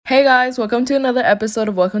Hey guys, welcome to another episode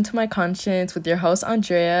of Welcome to My Conscience with your host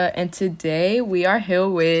Andrea, and today we are here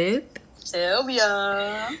with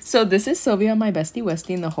Silvia. So this is Silvia, my bestie Westie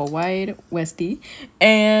in the whole wide Westie,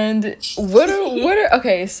 and what are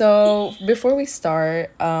okay, so before we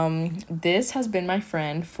start, this has been my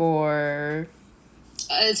friend for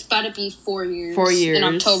it's about to be 4 years. 4 years in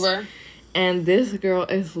October, and this girl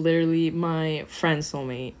is literally my friend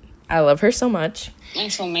soulmate. I love her so much. My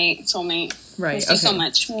soulmate. Right. Miss you so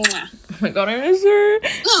much. Mwah. Oh my god, I miss her.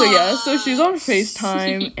 So yeah, so she's on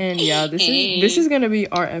FaceTime, and yeah, this is gonna be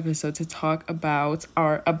our episode to talk about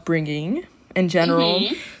our upbringing in general.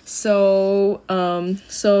 Mm-hmm. So I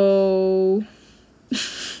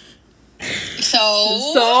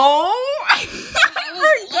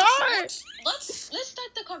forgot. Let's start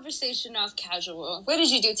the conversation off casual. What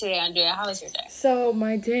did you do today, Andrea? How was your day? So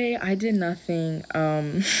my day, I did nothing.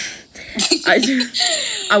 I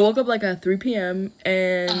woke up like at 3 p.m.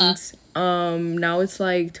 and now it's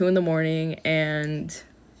like 2 a.m, and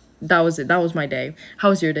that was it. That was my day. How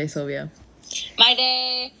was your day, Silvia? My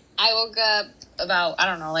day, I woke up about, I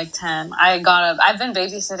don't know, like 10. I got up. I've been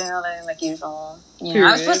babysitting all day like usual. You know,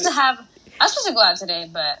 I was supposed to go out today,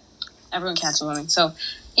 but everyone canceled me. So,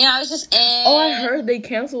 you know, I was just in. Oh, I heard they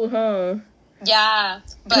canceled, huh? Yeah,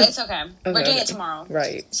 but it's okay. We're doing it tomorrow.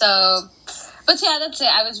 Right. So, but yeah, that's it.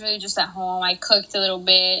 I was really just at home. I cooked a little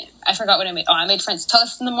bit. I forgot what I made. Oh, I made French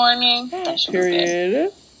toast in the morning. That shit was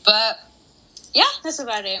good. But, yeah, that's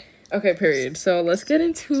about it. Okay, period. So let's get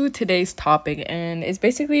into today's topic, and it's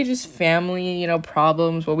basically just family,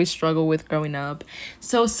 problems, what we struggle with growing up.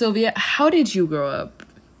 So, Silvia, how did you grow up?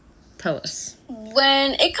 Tell us.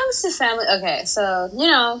 When it comes to family, okay, so,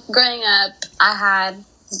 growing up, I had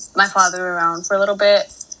my father around for a little bit.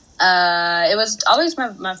 It was always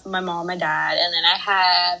my mom, my dad, and then I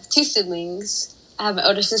have 2 siblings. I have an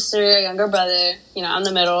older sister, a younger brother. I'm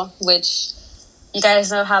the middle, which you guys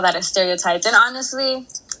know how that is stereotyped. And honestly,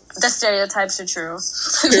 the stereotypes are true.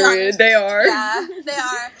 Period. They are. Yeah, they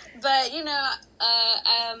are. But,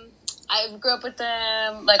 I grew up with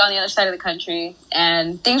them, like, on the other side of the country,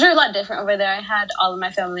 and things were a lot different over there. I had all of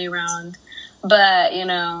my family around, but,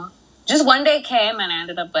 just one day came, and I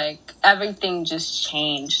ended up, like, everything just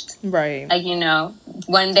changed. Right. Like,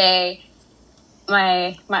 one day,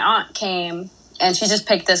 my aunt came, and she just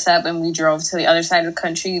picked us up, and we drove to the other side of the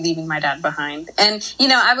country, leaving my dad behind. And,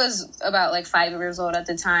 I was about, like, 5 years old at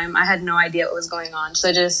the time. I had no idea what was going on.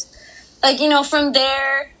 So just, like, from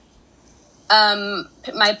there, my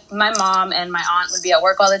mom and my aunt would be at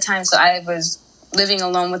work all the time, so I was living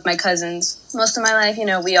alone with my cousins most of my life.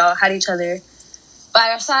 We all had each other by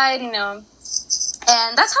our side, and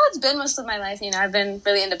that's how it's been most of my life. I've been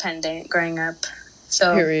really independent growing up.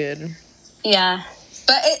 So period. Yeah,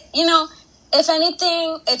 but it, if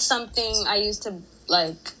anything, it's something I used to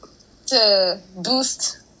to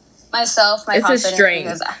boost myself, my confidence. It's a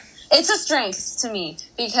strength. It's a strength to me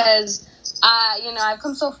because I've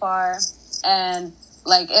come so far, and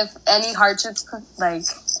if any hardships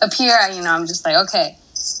appear, I'm just like, okay,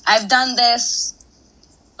 I've done this.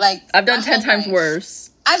 I've done 10 times worse.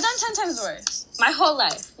 I've done 10 times worse. My whole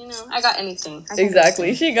life, I got anything.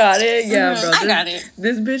 Exactly. She got it. Yeah, bro. I got it.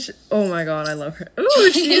 This bitch, oh my god, I love her.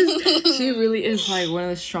 Ooh, she really is like one of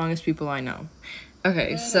the strongest people I know.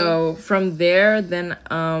 Okay, so from there, then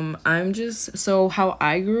so how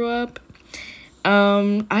I grew up,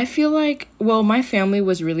 I feel like, well, my family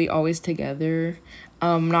was really always together.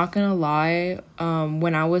 Not gonna lie,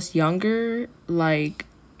 when I was younger,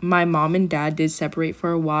 my mom and dad did separate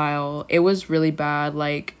for a while. It was really bad.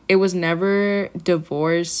 It was never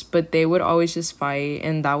divorce, but they would always just fight,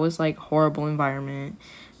 and that was horrible environment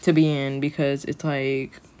to be in because it's the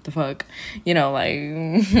fuck,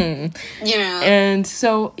 And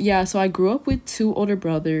so I grew up with 2 older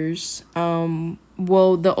brothers.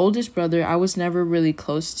 Well, the oldest brother I was never really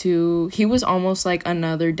close to. He was almost like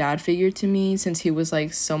another dad figure to me since he was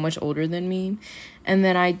so much older than me. And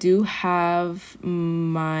then I do have the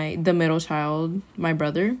middle child, my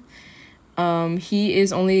brother. He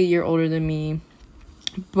is only a year older than me,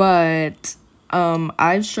 but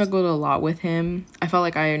I've struggled a lot with him. I felt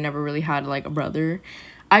like I never really had a brother.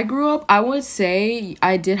 I grew up, I would say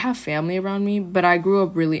I did have family around me, but I grew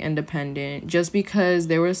up really independent just because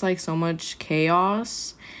there was so much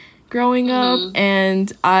chaos growing up, and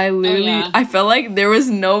I literally I felt like there was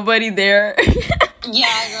nobody there.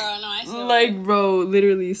 Yeah, girl, no, I feel bro,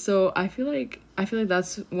 literally. So I feel like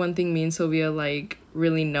that's one thing me and Silvia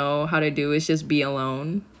really know how to do is just be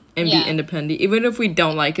alone and be independent. Even if we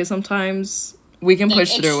don't like it sometimes, we can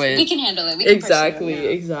push through it. We can handle it.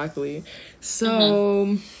 Exactly.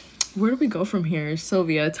 So where do we go from here?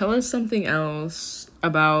 Silvia, tell us something else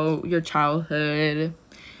about your childhood.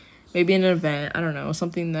 Maybe an event, I don't know,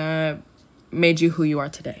 something that made you who you are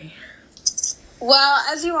today. Well,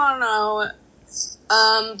 as you all know,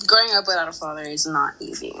 growing up without a father is not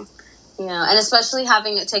easy. You know, and especially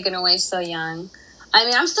having it taken away so young. I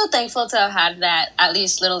mean, I'm still thankful to have had that at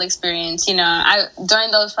least little experience. You know, I during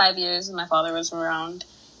those 5 years my father was around,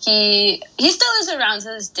 he still is around to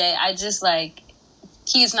this day. I just like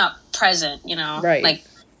he's not present. You know, Right. like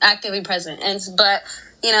actively present. But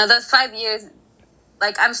you know, those 5 years,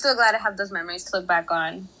 like I'm still glad I have those memories to look back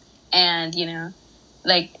on, and you know,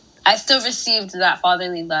 like I still received that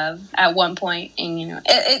fatherly love at one point, and you know,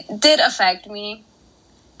 it did affect me,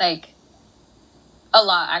 like a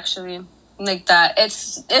lot actually. Like that,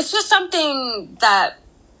 it's just something that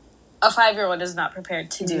a 5-year-old is not prepared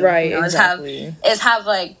to do. Right, you know, exactly. Is have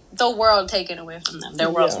like the world taken away from them, their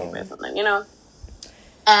world taken away from them. You know,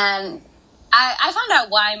 and I found out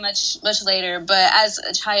why much later. But as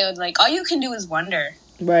a child, like all you can do is wonder.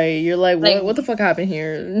 Right, you're like what the fuck happened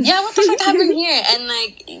here? Yeah, what the fuck happened here? And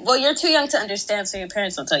like, well, you're too young to understand, so your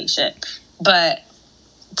parents don't tell you shit. But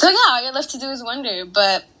so yeah, all you're left to do is wonder.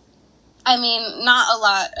 But I mean, not a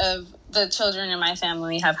lot of the children in my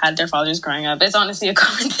family have had their fathers growing up. It's honestly a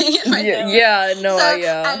common thing in my family. Yeah, no, so,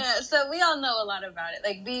 yeah. I know, so we all know a lot about it.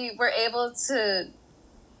 Like we were able to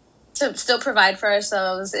still provide for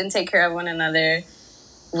ourselves and take care of one another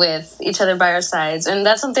with each other by our sides, and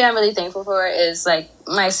that's something I'm really thankful for. Is like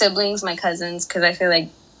my siblings, my cousins, because I feel like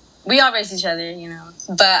we all raised each other, you know.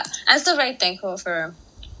 But I'm still very thankful for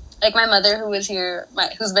like my mother, who was here,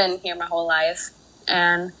 who's been here my whole life,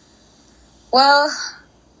 and well.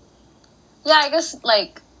 Yeah, I guess,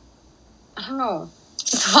 like, I don't know.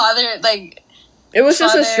 Father, like... It was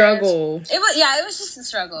just a struggle. It was just a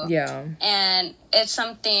struggle. Yeah. And it's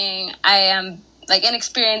something I am, like, an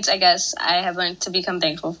experience, I guess, I have learned to become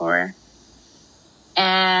thankful for.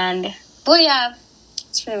 And, well, yeah,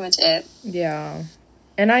 that's pretty much it. Yeah.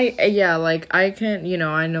 And I can, you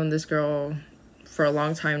know, I've known this girl for a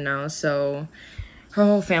long time now, so her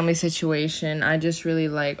whole family situation, I just really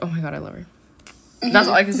like, oh my God, I love her. That's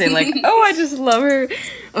all I can say. Like, oh, I just love her.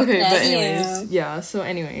 Okay, but anyways, yeah. So,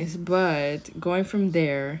 anyways, but going from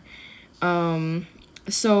there,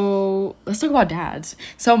 so let's talk about dads.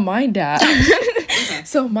 So my dad,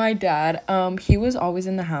 he was always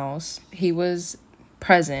in the house. He was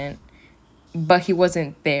present, but he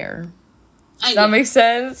wasn't there. Does that make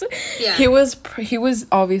sense? Yeah. He was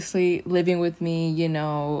obviously living with me, you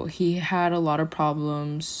know. He had a lot of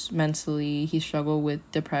problems mentally. He struggled with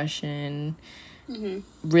depression.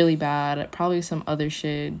 Really bad, probably some other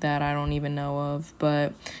shit that I don't even know of,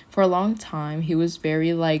 but for a long time he was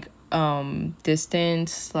very like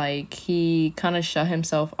distant, like he kind of shut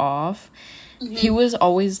himself off. He was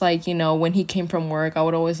always like, you know, when he came from work, I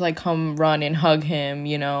would always like come run and hug him,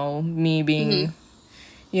 you know, me being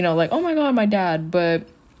you know, like, oh my God, my dad. But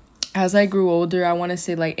as I grew older, I want to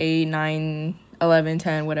say like 8, 9, 11,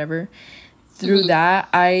 10, whatever, through that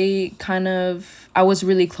I was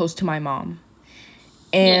really close to my mom.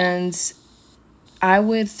 And I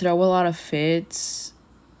would throw a lot of fits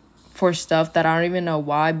for stuff that I don't even know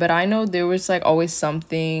why. But I know there was, like, always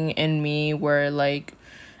something in me where, like,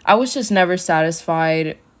 I was just never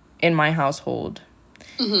satisfied in my household.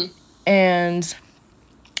 And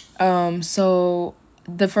so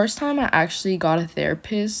the first time I actually got a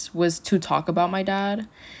therapist was to talk about my dad.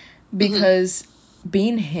 Because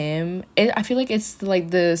being him, I feel like it's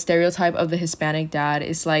like the stereotype of the Hispanic dad.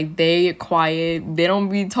 It's like they quiet, they don't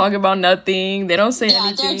be talking about nothing, they don't say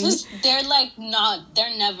anything. They're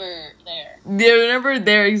never there. They're never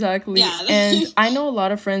there, exactly. Yeah. And I know a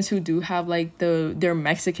lot of friends who do have like their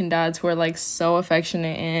Mexican dads who are like so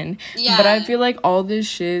affectionate, and but I feel like all this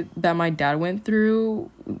shit that my dad went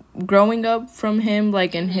through growing up from him,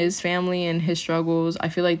 like in his family and his struggles, I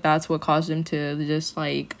feel like that's what caused him to just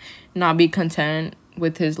like not be content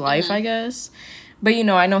with his life, I guess. But you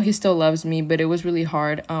know, I know he still loves me, but it was really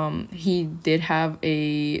hard. He did have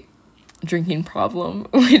a drinking problem,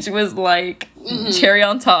 which was like cherry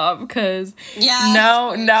on top, because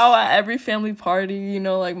now at every family party, you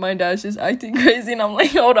know, like my dad's just acting crazy, and I'm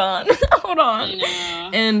like, hold on. I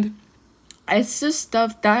know. And it's just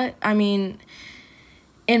stuff that, I mean,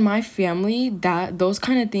 in my family, that those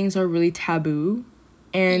kind of things are really taboo.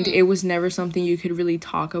 And it was never something you could really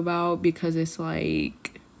talk about, because it's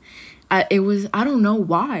like, I don't know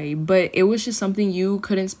why, but it was just something you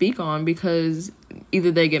couldn't speak on, because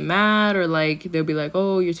either they get mad or like they'll be like,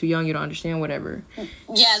 oh, you're too young, you don't understand, whatever.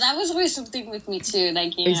 Yeah, that was always something with me too.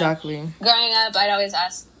 Like, you know, growing up, I'd always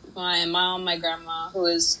ask my mom, my grandma, who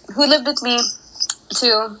lived with me,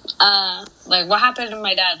 too. Like, what happened to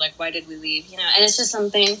my dad? Like, why did we leave? You know, and it's just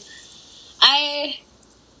something I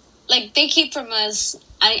like. They keep from us.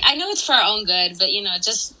 I know it's for our own good, but you know,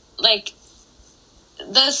 just like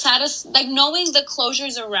the saddest, like knowing the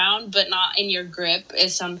closure's around but not in your grip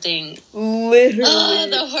is something. Literally,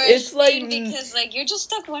 The worst it's like thing, because like you're just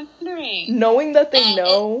stuck wondering, knowing that they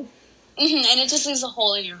know, and it just leaves a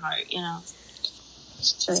hole in your heart. You know,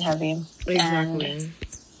 it's really heavy. Exactly. And,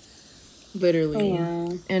 literally. Yeah.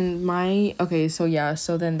 And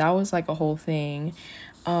so then that was like a whole thing.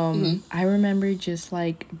 I remember just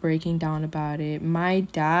like breaking down about it. My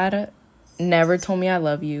dad never told me I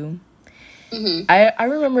love you. I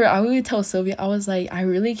remember I would tell Silvia, I was like, I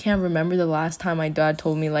really can't remember the last time my dad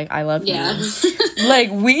told me like I love you.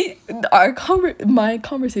 Like my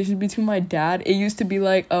conversation between my dad, it used to be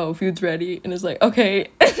like, oh, food's ready, and it's like, okay.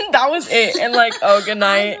 That was it. And like, oh, good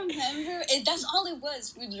night. I remember that's all it was.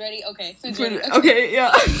 Food's ready. Okay, food's ready. Okay,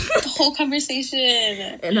 yeah. The whole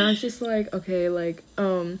conversation. And I was just like, okay, like,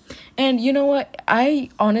 and you know what? I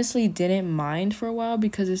honestly didn't mind for a while,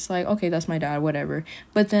 because it's like, okay, that's my dad, whatever.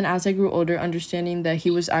 But then as I grew older, understanding that he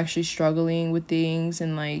was actually struggling with things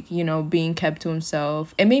and like, you know, being kept to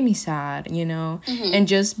himself, it made me sad, you know? And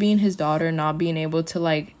just being his daughter, not being able to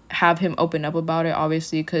like have him open up about it,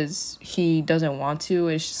 obviously, because he doesn't want to,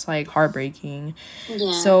 it's just like heartbreaking.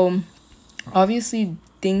 Yeah. So obviously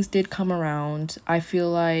things did come around. I feel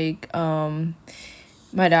like my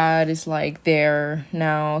dad is like there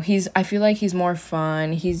now. I feel like he's more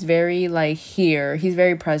fun. He's very like here. He's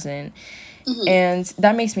very present. And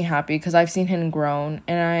that makes me happy, because I've seen him grown,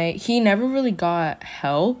 and he never really got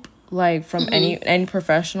help like from any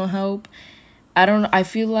professional help. I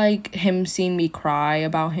feel like him seeing me cry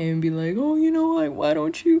about him, be like, oh, you know, like, why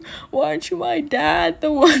aren't you my dad,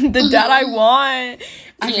 the dad I want?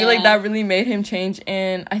 I feel like that really made him change,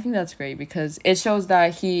 and I think that's great, because it shows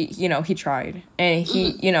that he, you know, he tried, and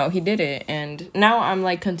he, you know, he did it, and now I'm,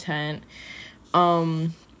 like, content.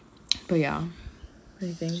 But yeah. What do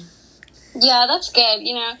you think? Yeah, that's good,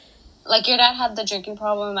 you know. Like, your dad had the drinking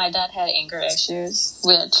problem, my dad had anger issues,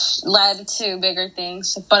 which led to bigger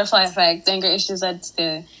things. Butterfly effect, anger issues led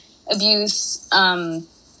to abuse, and,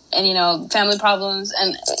 you know, family problems.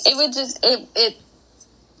 And it would just, it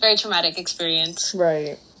very traumatic experience.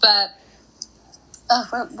 Right. But,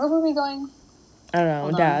 where were we going? I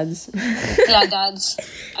don't know, dads. Yeah, dads.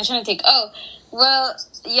 I'm trying to think. Oh, well,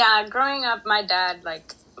 yeah, growing up, my dad,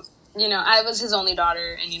 like, you know, I was his only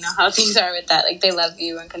daughter, and you know how things are with that. Like, they love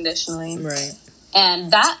you unconditionally. Right.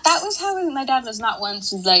 And that was how my dad was. Not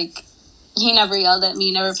once, like, he never yelled at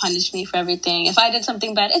me, never punished me for everything. If I did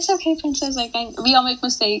something bad, it's okay, princess. Like, we all make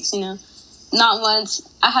mistakes, you know. Not once.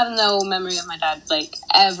 I have no memory of my dad, like,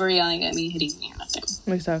 ever yelling at me, hitting me, or nothing.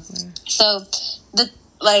 Exactly. So,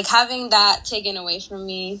 having that taken away from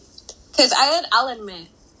me, because I'll admit,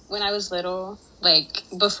 when I was little, like,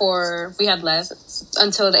 before we had left,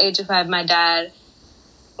 until the age of 5, my dad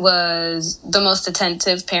was the most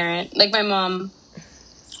attentive parent. Like, my mom,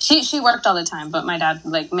 she worked all the time, but my dad,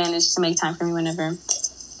 like, managed to make time for me whenever.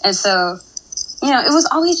 And so, you know, it was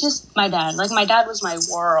always just my dad. Like, my dad was my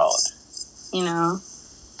world, you know?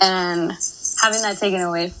 And having that taken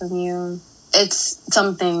away from you, it's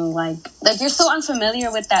something like you're so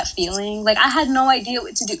unfamiliar with that feeling. Like, I had no idea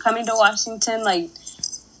what to do coming to Washington. Like,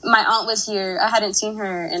 my aunt was here. I hadn't seen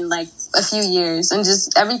her in like a few years, and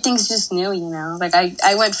just everything's just new, you know. Like,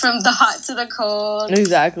 I went from the hot to the cold.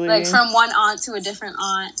 Exactly. Like, from one aunt to a different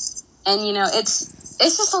aunt, and you know, it's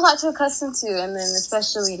just a lot to accustom to. And then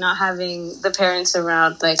especially not having the parents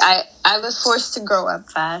around. Like, I was forced to grow up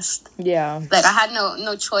fast. Yeah. Like, I had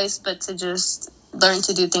no choice but to just learn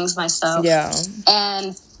to do things myself. Yeah.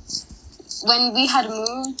 And when we had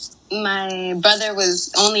moved, my brother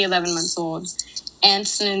was only 11 months old. And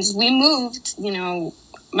since we moved, you know,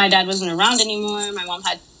 my dad wasn't around anymore. My mom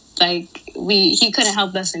had, like, he couldn't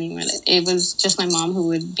help us anymore. It was just my mom who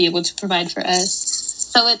would be able to provide for us.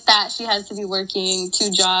 So with that, she has to be working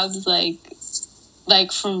 2 jobs,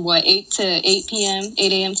 like from 8 to 8 p.m.,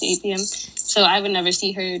 8 a.m. to 8 p.m. So I would never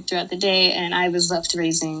see her throughout the day. And I was left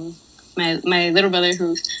raising my little brother,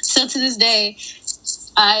 who still to this day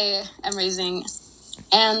I am raising.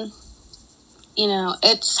 And, you know,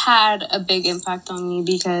 it's had a big impact on me,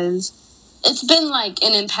 because it's been like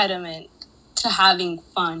an impediment to having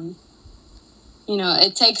fun. You know,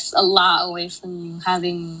 it takes a lot away from you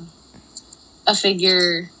having a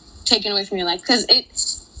figure taken away from your life. Because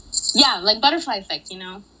like butterfly effect, you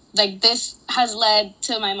know? Like, this has led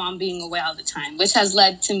to my mom being away all the time, which has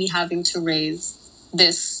led to me having to raise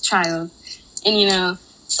this child. And, you know,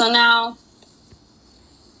 so now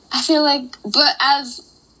I feel like, but as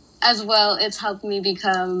as well, it's helped me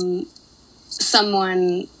become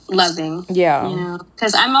someone loving. Yeah. You know?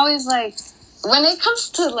 Because I'm always like, when it comes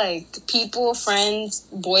to like people, friends,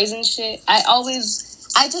 boys and shit, I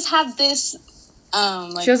just have this,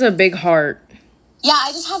 like, she has a big heart. yeah,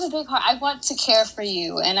 I just have a big heart. I want to care for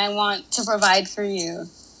you and I want to provide for you.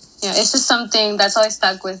 You know, it's just something that's always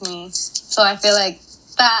stuck with me. So I feel like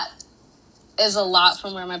that is a lot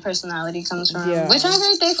from where my personality comes from, Yeah. which I'm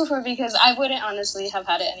very thankful for because I wouldn't honestly have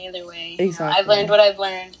had it any other way. Exactly. I've learned what I've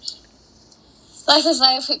learned. Life is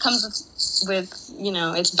life. It comes with, you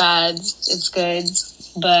know, its bads, its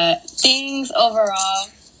goods, but things overall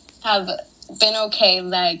have been okay.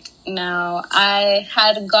 Like, no, I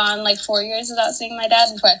had gone like 4 years without seeing my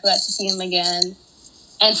dad before I got to see him again.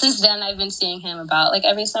 And since then, I've been seeing him about like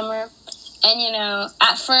every summer. And, you know,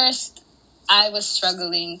 at first, I was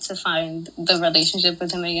struggling to find the relationship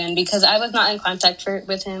with him again because I was not in contact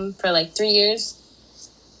with him for like 3 years.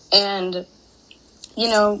 And, you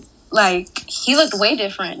know, like, he looked way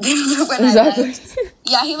different than when I left.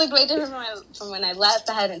 Yeah, he looked way different from when I left.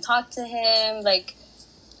 I hadn't talked to him. Like,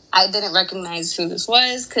 I didn't recognize who this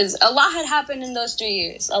was because a lot had happened in those 3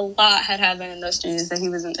 years. A lot had happened in those 3 years that he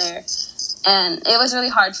wasn't there. And it was really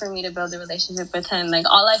hard for me to build a relationship with him. Like,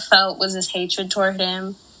 all I felt was this hatred toward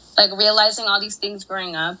him. Like, realizing all these things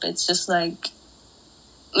growing up, it's just like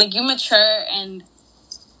you mature and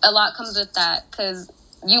a lot comes with that because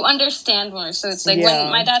you understand more. So it's like when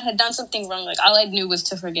my dad had done something wrong, like, all I knew was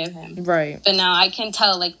to forgive him. Right. But now I can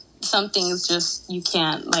tell, like, some things just you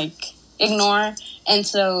can't, like, ignore. And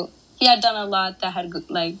so he had done a lot that had,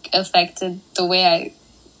 like, affected the way I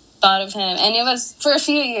thought of him. And it was, for a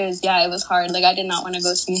few years, yeah, it was hard. Like, I did not want to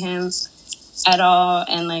go see him at all.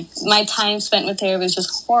 And, like, my time spent with him was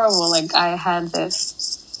just horrible. Like, I had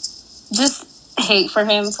this just hate for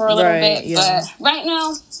him for a little bit. Yeah. But right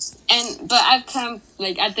now, but I've come,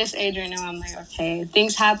 like, at this age right now, I'm like, okay,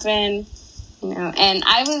 things happen, you know. And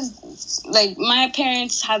I was, like, my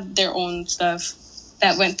parents have their own stuff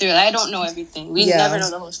that went through. I don't know everything. We never know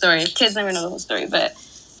the whole story. Kids never know the whole story. But,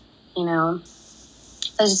 you know,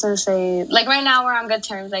 I was just going to say, like, right now we're on good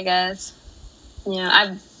terms, I guess. You know,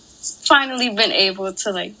 I've finally been able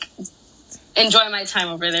to, like, enjoy my time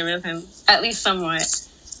over there with him, at least somewhat.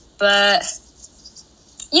 But,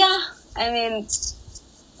 yeah, I mean,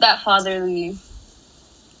 that father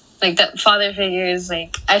figure is,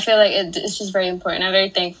 like, I feel like it's just very important. I'm very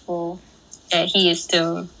thankful that he is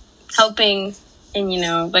still helping and, you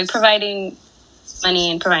know, like, providing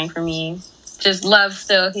money and providing for me. Just love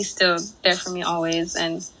still. He's still there for me always.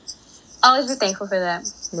 And always be thankful for that.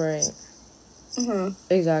 Right.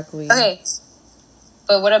 Mm-hmm. Exactly. Okay.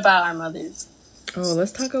 But what about our mothers? Oh,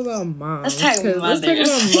 let's talk about moms. Let's talk about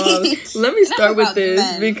moms. Let me start with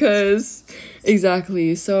this because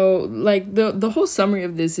exactly. So, like, the whole summary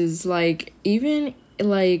of this is, like, even,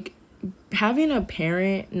 like, having a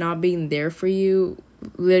parent not being there for you,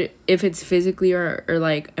 if it's physically or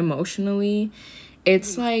like emotionally,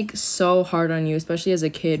 it's like so hard on you, especially as a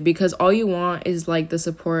kid, because all you want is like the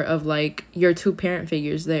support of like your two parent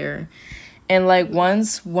figures there. And like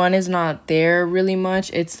once one is not there really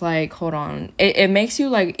much, it's like, hold on, it makes you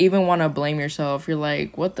like even want to blame yourself. You're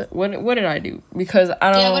like, what did I do? Because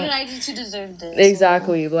I don't. Yeah, what did I do to deserve this?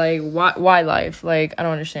 Exactly. Like, why life? Like, I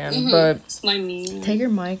don't understand. Mm-hmm. But my mean. Take your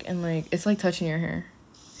mic and like it's like touching your hair.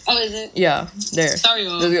 Oh, is it? Yeah, there. Sorry,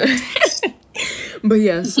 Mom. But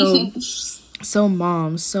yeah, so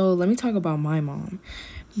mom. So let me talk about my mom.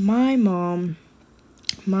 My mom.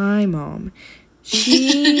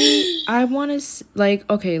 She, I want to, like,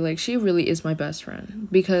 okay, like, she really is my best friend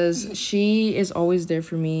because she is always there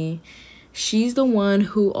for me. She's the one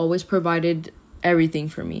who always provided everything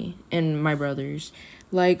for me and my brothers.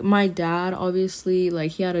 Like, my dad, obviously,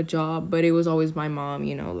 like, he had a job, but it was always my mom,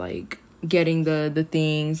 you know, like, getting the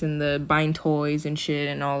things and the buying toys and shit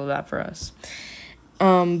and all of that for us.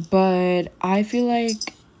 But I feel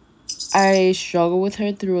like I struggled with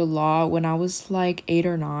her through a lot when I was, like, 8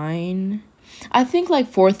 or 9. I think, like,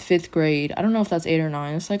 4th, 5th grade. I don't know if that's 8 or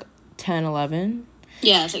 9. It's, like, 10, 11.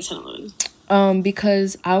 Yeah, it's like 10, 11.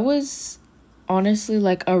 Because I was, honestly,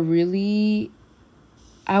 like, I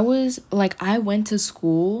went to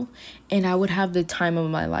school, and I would have the time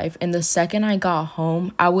of my life. And the second I got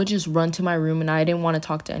home, I would just run to my room, and I didn't want to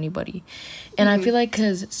talk to anybody. And I feel like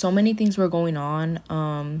because so many things were going on,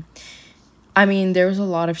 I mean, there was a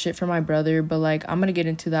lot of shit for my brother, but, like, I'm gonna get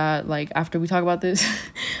into that, like, after we talk about this.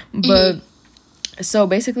 But So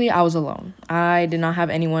basically I was alone. I did not have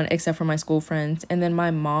anyone except for my school friends. And then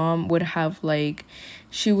my mom would have like,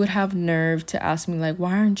 she would have nerve to ask me like,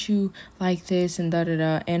 why aren't you like this and da da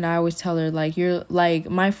da. And I always tell her like, you're like,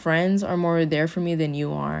 my friends are more there for me than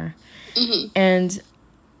you are. And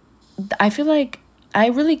I feel like I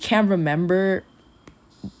really can't remember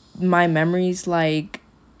my memories like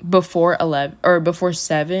before 11 or before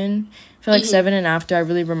 7. I feel like 7 and after I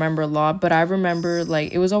really remember a lot, but I remember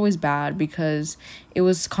like it was always bad because it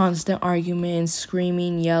was constant arguments,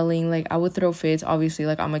 screaming, yelling. Like I would throw fits, obviously,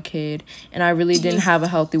 like I'm a kid, and I really didn't have a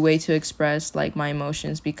healthy way to express like my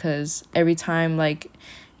emotions because every time like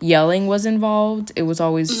yelling was involved, it was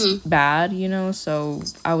always bad, you know. So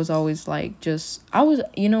I was always like, just I was,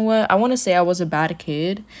 you know what, I want to say I was a bad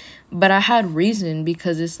kid, but I had reason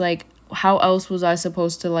because it's like, how else was I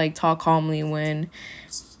supposed to like talk calmly when,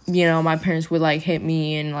 you know, my parents would like hit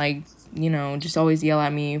me and like, you know, just always yell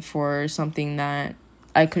at me for something that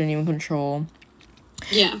I couldn't even control.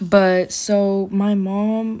 Yeah. But so my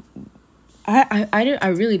mom, I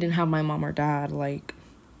really didn't have my mom or dad like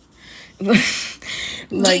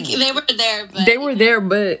like they were there, but they were there,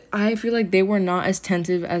 but I feel like they were not as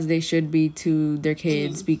attentive as they should be to their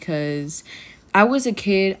kids because I was a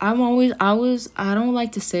kid. I don't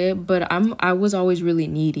like to say it, but I was always really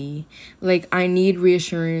needy. Like I need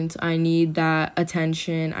reassurance, I need that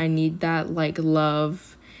attention, I need that like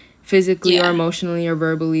love, physically or emotionally or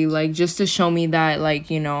verbally, like just to show me that like,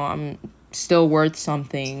 you know, I'm still worth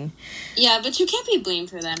something. Yeah, but you can't be blamed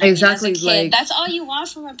for that. Exactly, as a kid, like that's all you want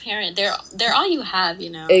from a parent. They're all you have, you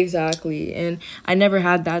know. Exactly. And I never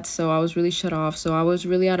had that, so I was really shut off. So I was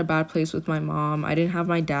really at a bad place with my mom. I didn't have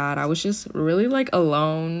my dad. I was just really like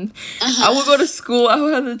alone. I would go to school. I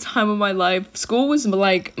would have the time of my life. School was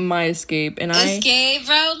like my escape, and escape,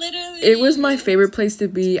 bro, literally. It was my favorite place to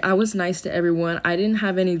be. I was nice to everyone. I didn't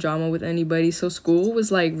have any drama with anybody, so school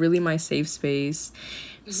was like really my safe space.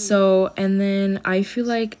 So, and then I feel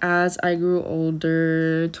like as I grew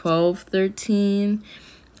older, 12, 13,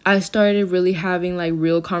 I started really having like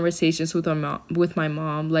real conversations with my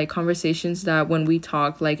mom, like conversations that when we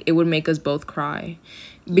talked, like it would make us both cry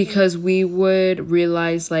because we would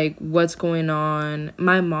realize like what's going on.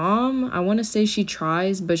 My mom, I want to say she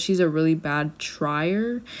tries, but she's a really bad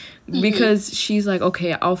trier because she's like,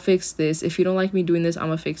 okay, I'll fix this. If you don't like me doing this, I'm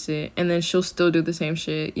gonna fix it. And then she'll still do the same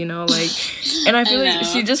shit, you know, like, and I feel like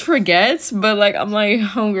she just forgets, but like, I'm like,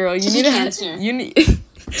 homegirl, you need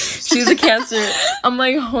she's a Cancer. I'm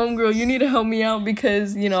like, homegirl, you need to help me out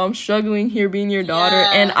because, you know, I'm struggling here being your daughter.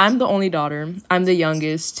 And I'm the only daughter. I'm the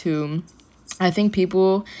youngest too. I think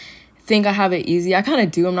people think I have it easy. I kind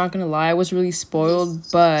of do. I'm not going to lie. I was really spoiled,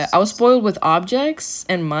 but I was spoiled with objects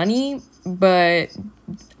and money. But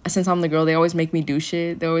since I'm the girl, they always make me do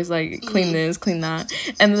shit. They always like, clean this, clean that.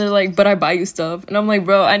 And then they're like, but I buy you stuff. And I'm like,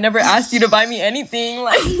 bro, I never asked you to buy me anything.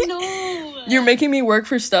 Like, No. You're making me work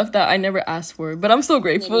for stuff that I never asked for. But I'm so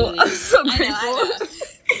grateful. Literally. I'm so grateful. I know.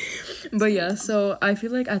 But yeah, so I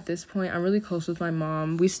feel like at this point, I'm really close with my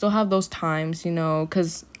mom. We still have those times, you know,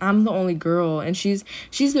 because I'm the only girl. And she's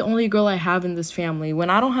the only girl I have in this family. When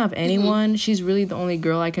I don't have anyone, she's really the only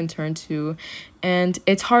girl I can turn to. And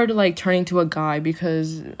it's hard to, like, turning to a guy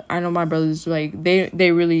because I know my brothers, like, they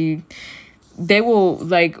will,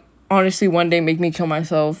 like, honestly one day make me kill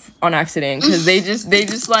myself on accident because they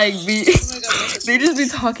just like be they just be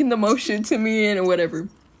talking the most shit to me and whatever.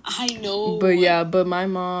 I know. But yeah, but my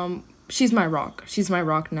mom, she's my rock. She's my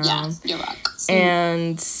rock now. Yeah, your rock.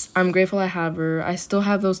 And I'm grateful I have her. I still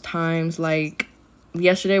have those times, like,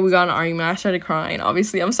 yesterday we got in an argument. I started crying.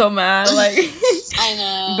 Obviously, I'm so mad. Like, I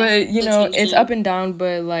know. But, you know, it's up and down.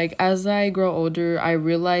 But, like, as I grow older, I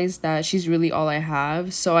realize that she's really all I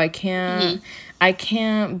have. So I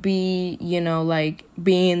can't be, you know, like,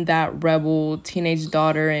 being that rebel teenage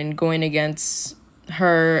daughter and going against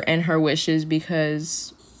her and her wishes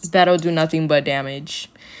because that'll do nothing but damage.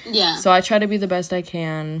 Yeah. So I try to be the best I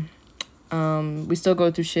can. We still go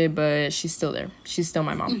through shit, but she's still there. She's still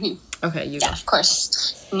my mom. Okay, you go. Yeah, of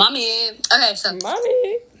course. Mommy. Okay, so.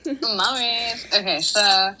 Mommy. Okay,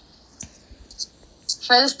 so.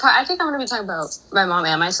 For this part, I think I'm going to be talking about my mom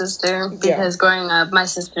and my sister. Because growing up, my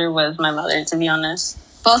sister was my mother, to be honest.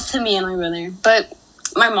 Both to me and my brother. But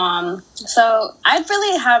my mom. So I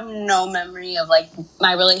really have no memory of, like,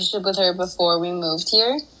 my relationship with her before we moved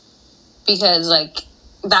here. Because, like,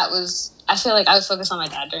 that was... I feel like I was focused on my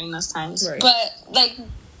dad during those times. Right. But, like,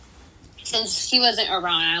 since he wasn't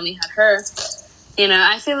around, I only had her. You know,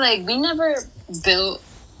 I feel like we never built,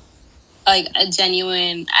 like, a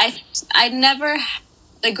genuine... I never...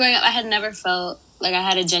 Like, growing up, I had never felt like I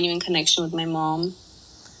had a genuine connection with my mom.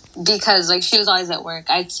 Because, like, she was always at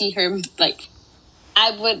work. I'd see her, like,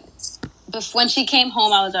 I would, when she came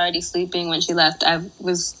home, I was already sleeping. When she left, I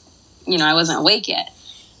was, I wasn't awake yet.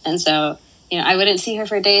 And so, I wouldn't see her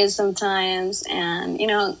for days sometimes. And,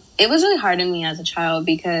 it was really hard on me as a child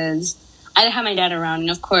because I didn't have my dad around. And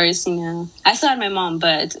of course, I still had my mom,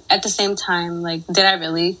 but at the same time, like, did I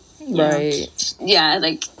really? Right. Yeah,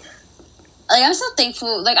 like, I'm so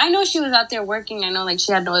thankful. Like, I know she was out there working. I know, like,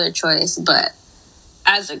 she had no other choice. But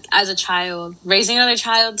as a child, raising another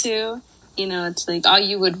child too, it's like all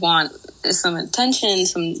you would want is some attention,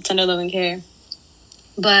 some tender love and care.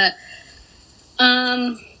 But,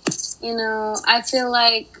 I feel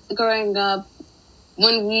like growing up,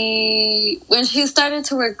 when she started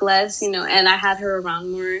to work less, and I had her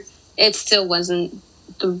around more, it still wasn't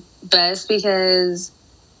the best because,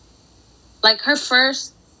 like, her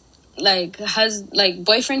first, like,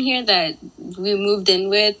 boyfriend here that we moved in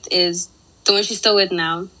with is the one she's still with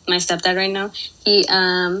now, my stepdad right now. He,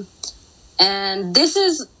 and this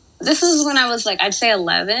is when I was, like, I'd say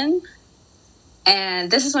 11, and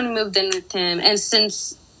this is when we moved in with him, and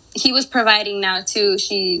since he was providing now too,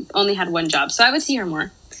 she only had one job, so I would see her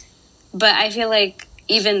more. But I feel like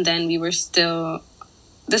even then we were still,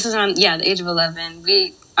 this is around, the age of 11.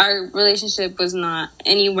 Our relationship was not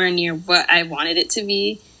anywhere near what I wanted it to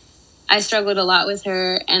be. I struggled a lot with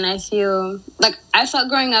her, and I felt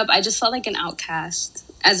growing up, I just felt like an outcast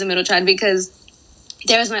as a middle child because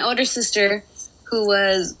there was my older sister who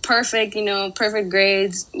was perfect, perfect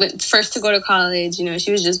grades, first to go to college.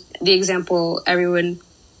 She was just the example everyone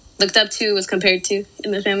looked up to, was compared to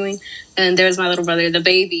in the family. And there was my little brother, the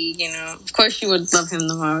baby, of course she would love him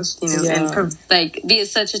the most, and be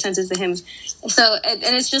such attentive to him. So, and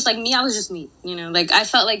it's just like me, I was just me, like I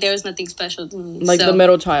felt like there was nothing special to me. Like the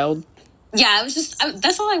middle child. Yeah, I was just,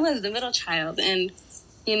 that's all I was, the middle child. And,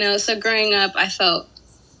 so growing up, I felt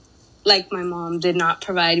like my mom did not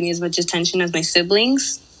provide me as much attention as my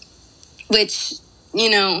siblings, which,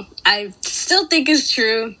 I still think is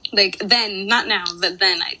true. Like, then, not now, but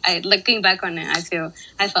then, I looking back on it, I felt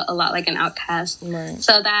a lot like an outcast. Right.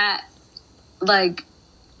 So that, like,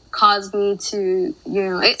 caused me to,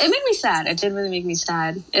 it made me sad. It did really make me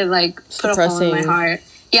sad. It, like, put a hole in my heart.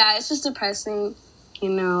 Yeah, it's just depressing,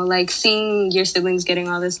 like, seeing your siblings getting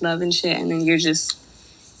all this love and shit, and then you're just,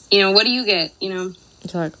 what do you get,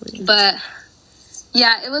 Exactly. But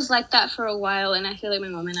yeah, it was like that for a while, and I feel like my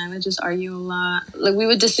mom and I would just argue a lot. Like, we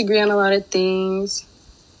would disagree on a lot of things,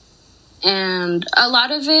 and a lot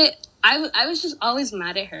of it, I was just always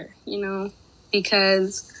mad at her,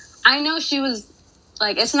 because I know she was,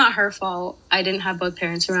 like, it's not her fault. I didn't have both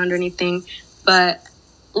parents around or anything, but,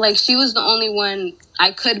 like, she was the only one I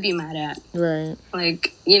could be mad at. Right.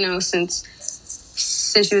 Like, since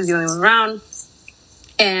she was the only one around,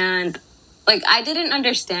 and, like, I didn't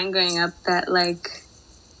understand growing up that, like,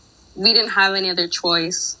 we didn't have any other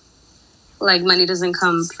choice. Like, money doesn't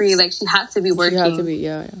come free. Like, she had to be working. She had to be,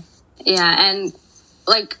 yeah. Yeah, and,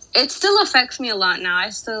 like, it still affects me a lot now. I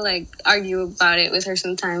still, like, argue about it with her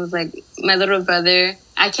sometimes. Like, my little brother,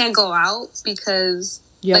 I can't go out because,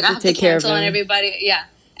 I have to cancel on everybody. Yeah.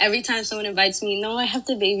 Every time someone invites me, no, I have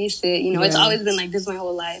to babysit. It's always been like this my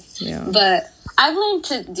whole life. Yeah. But I've learned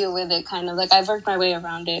to deal with it, kind of. Like, I've worked my way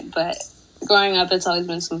around it, but growing up, it's always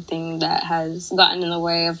been something that has gotten in the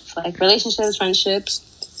way of, like, relationships, friendships,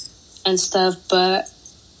 and stuff. But,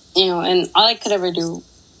 and all I could ever do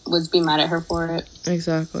was be mad at her for it.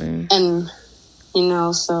 Exactly. And,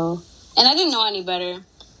 so... And I didn't know any better.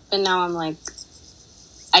 But now I'm like,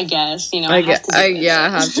 I guess, I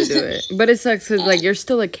have to do it. But it sucks because, like, you're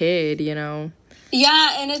still a kid,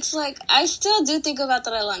 Yeah, and it's like, I still do think about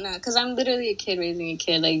that a lot now. Because I'm literally a kid raising a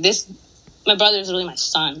kid. Like, my brother is really my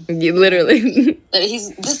son. Literally.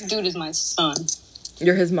 This dude is my son.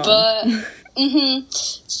 You're his mom. But,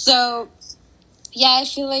 So, yeah, I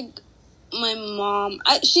feel like my mom,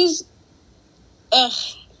 she's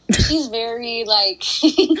very, like,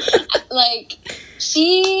 let's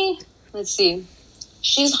see.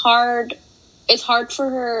 She's hard. It's hard for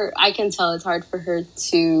her. I can tell it's hard for her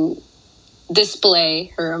to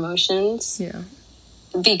display her emotions. Yeah.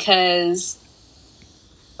 Because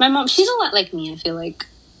my mom, she's a lot like me, I feel like.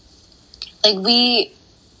 Like, we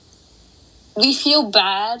feel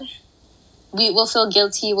bad. We will feel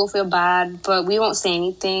guilty, we'll feel bad, but we won't say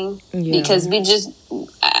anything. Yeah. Because we just,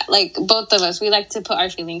 like, both of us, we like to put our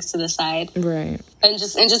feelings to the side. Right. And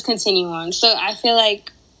just continue on. So I feel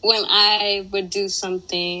like when I would do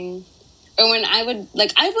something, or when I would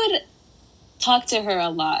talk to her a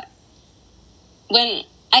lot. When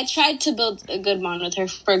I tried to build a good bond with her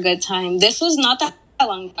for a good time, this was not that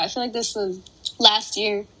long ago. I feel like this was last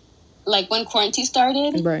year, like, when quarantine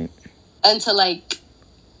started. Right. Until, like,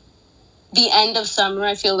 the end of summer,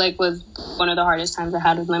 I feel like, was one of the hardest times I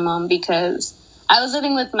had with my mom, because I was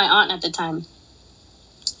living with my aunt at the time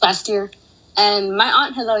last year. And my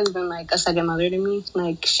aunt has always been like a second mother to me.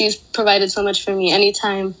 Like, she's provided so much for me.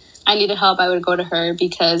 Anytime I needed help, I would go to her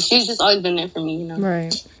because she's just always been there for me, you know?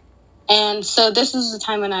 Right. And so this was the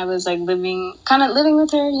time when I was like living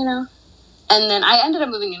with her, you know? And then I ended up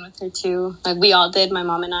moving in with her too. Like, we all did, my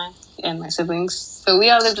mom and I and my siblings. So we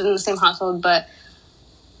all lived in the same household. But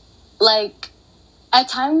like, at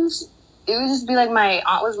times it would just be like my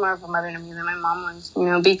aunt was more of a mother to me than my mom was, you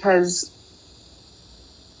know, because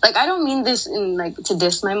like, I don't mean this in like to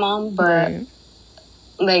diss my mom, but Right.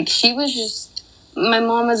 like, she was just, my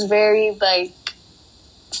mom was very like,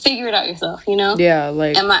 figure it out yourself, you know? Yeah,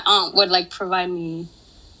 like, and my aunt would like provide me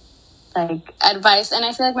like advice, and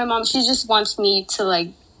I feel like my mom, she just wants me to like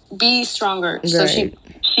be stronger. right. So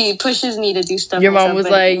she pushes me to do stuff. Your mom myself, was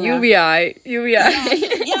but, like, you know, "You'll be alright. You'll be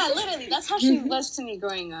alright." yeah, literally, that's how she was to me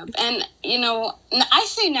growing up. And you know, I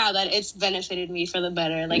say now that it's benefited me for the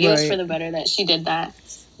better. Like, it was for the better that she did that.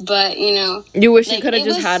 But you know, you wish like, you could have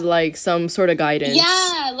just had like some sort of guidance.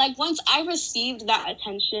 Yeah, like, once I received that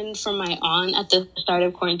attention from my aunt at the start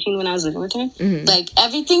of quarantine when I was living with her, like,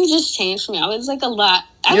 everything just changed for me. I was like a lot.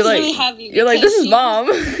 I was really happy. You're like, this is mom.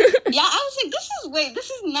 Yeah, I was like, this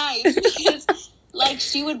is nice, because like,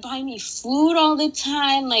 she would buy me food all the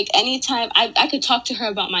time. Like, anytime I could talk to her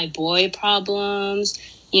about my boy problems,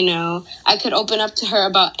 you know, I could open up to her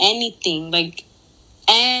about anything, like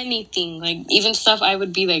even stuff I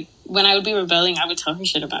would be like, when I would be rebelling, I would tell her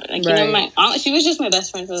shit about it. Like, you know, my aunt, she was just my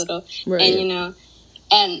best friend for a little. And, you know,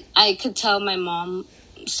 and I could tell my mom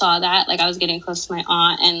saw that, like, I was getting close to my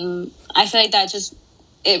aunt, and I feel like that just,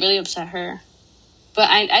 it really upset her. But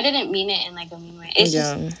I didn't mean it in, like, a mean way. It's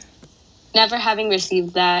just never having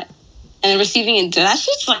received that, and receiving it, that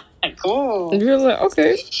shit's like, oh. You're like,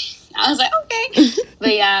 okay. I was like, okay.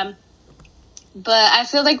 But, yeah. But I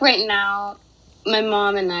feel like right now, my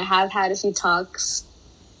mom and I have had a few talks.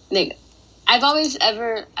 Like, I've always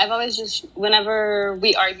just, whenever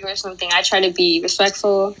we argue or something, I try to be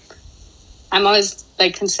respectful. I'm always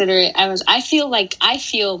like considerate. I feel like,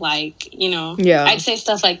 you know, I'd say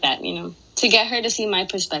stuff like that, you know, to get her to see my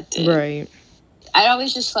perspective. Right. I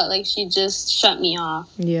always just felt like she just shut me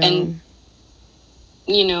off. Yeah. And,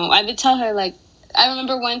 you know, I would tell her, like, I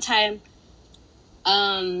remember one time,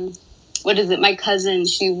 my cousin,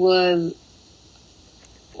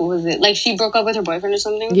 like, she broke up with her boyfriend or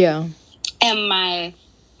something. Yeah. And my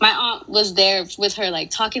aunt was there with her, like,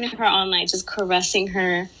 talking to her online, just caressing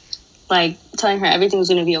her, like, telling her everything was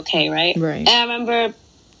going to be okay, right? Right. And I remember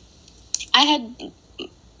I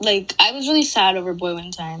was really sad over boy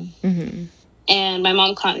one time. Mm-hmm. And my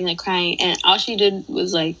mom caught me, like, crying. And all she did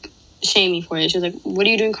was, like, shame me for it. She was like, what are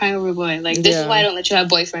you doing crying over a boy? Like, this is why I don't let you have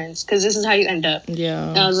boyfriends, because this is how you end up. Yeah.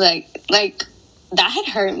 And I was like, that had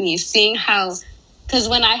hurt me, seeing how... Because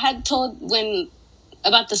when I had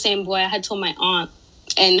about the same boy, I had told my aunt,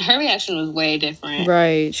 and her reaction was way different.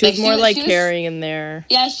 Right. She was more caring in there.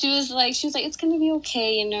 Yeah, she was like, it's going to be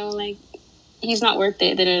okay, you know, like, he's not worth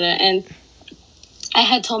it, da-da-da. And I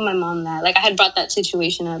had told my mom that. Like, I had brought that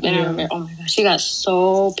situation up, and I remember, oh my gosh, she got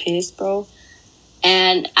so pissed, bro.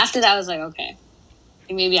 And after that, I was like, okay,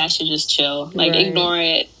 maybe I should just chill, like, ignore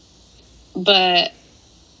it. But...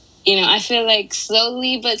 You know, I feel like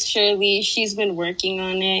slowly but surely she's been working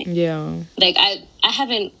on it. Yeah. Like, I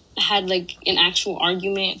haven't had, like, an actual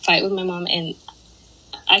fight with my mom, and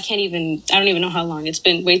I don't even know how long. It's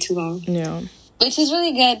been way too long. Yeah. Which is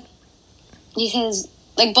really good, because,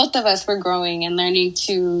 like, both of us were growing and learning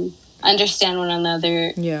to understand one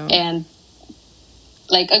another. Yeah. And,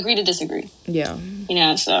 like, agree to disagree. Yeah. You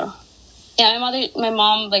know, so... Yeah, my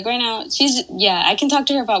mom, like, right now, I can talk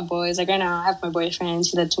to her about boys. Like, right now, I have my boyfriend.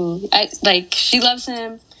 She lets me, she loves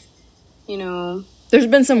him, you know. There's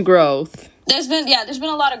been some growth. There's been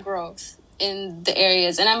a lot of growth in the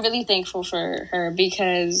areas. And I'm really thankful for her,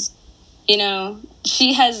 because, you know,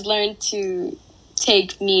 she has learned to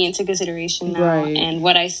take me into consideration now and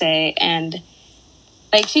what I say. And,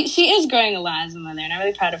 like, she is growing a lot as a mother, and I'm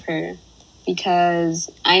really proud of her, because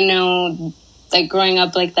I know... Like, growing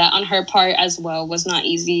up like that on her part as well was not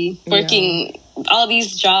easy. Working all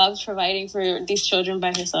these jobs, providing for these children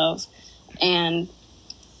by herself. And,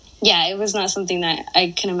 yeah, it was not something that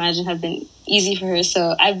I can imagine have been easy for her.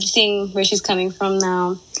 So I'm seeing where she's coming from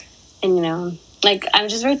now. And, you know, like, I'm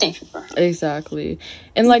just very thankful for her. Exactly.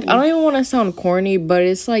 And, like, I don't even want to sound corny, but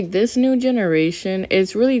it's like this new generation,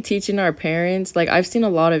 it's really teaching our parents, like, I've seen a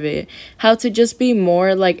lot of it, how to just be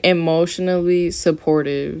more, like, emotionally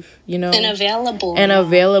supportive, you know? And available. And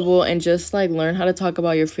available, and just, like, learn how to talk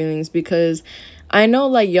about your feelings, because I know,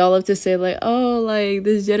 like, y'all love to say, like, oh, like,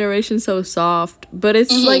 this generation's so soft. But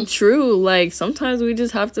it's, like, true. Like, sometimes we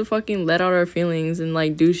just have to fucking let out our feelings and,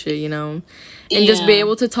 like, do shit, you know? And just be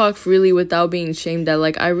able to talk freely without being shamed at.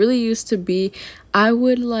 Like, I really used to be... I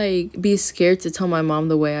would, like, be scared to tell my mom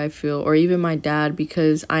the way I feel. Or even my dad.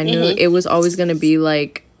 Because I knew it was always going to be,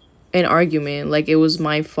 like, an argument. Like, it was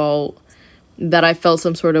my fault that I felt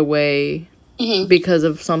some sort of way because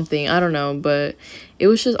of something. I don't know, but it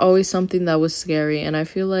was just always something that was scary. And I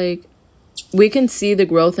feel like we can see the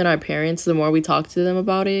growth in our parents the more we talk to them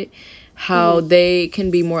about it, how they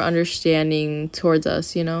can be more understanding towards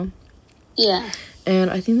us, you know? Yeah.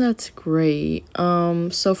 And I think that's great.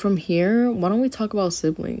 So from here, why don't we talk about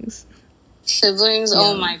siblings? Siblings? Yeah.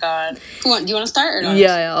 Oh my god. Do you want to start or not?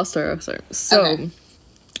 Yeah, I'll start. So... Okay.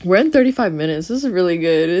 We're in 35 minutes. This is really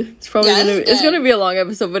good. It's probably it's gonna be a long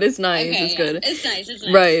episode, but it's nice. Okay, it's good. It's nice.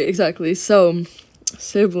 Right, exactly. So,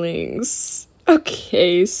 siblings.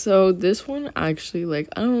 Okay, so this one actually, like,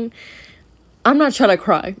 I'm not trying to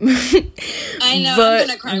cry. I know, but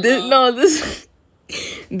I'm gonna cry.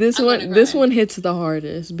 This one hits the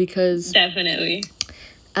hardest because definitely,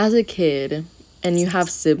 as a kid, and you have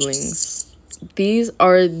siblings, these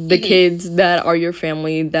are the kids that are your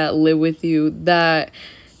family, that live with you, that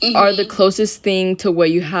are the closest thing to what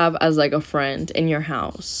you have as, like, a friend in your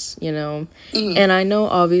house, you know? And I know,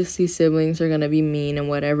 obviously, siblings are gonna be mean and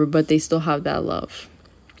whatever, but they still have that love.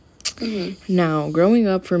 Now, growing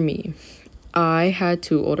up for me, I had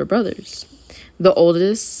 2 older brothers. The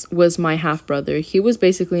oldest was my half-brother. He was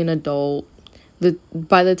basically an adult.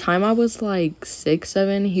 By the time I was, like, 6,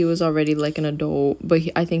 7, he was already, like, an adult, but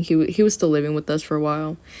I think he was still living with us for a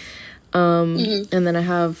while. And then I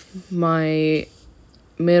have my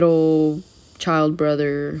middle child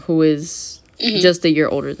brother who is just a year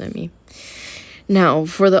older than me. Now,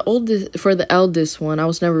 for the eldest one, I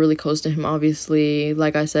was never really close to him, obviously.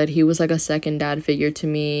 Like I said, he was like a second dad figure to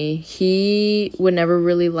me. He would never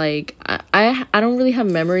really, like, I don't really have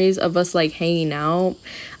memories of us, like, hanging out.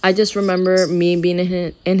 I just remember me being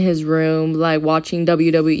in his room, like, watching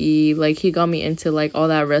WWE. Like, he got me into, like, all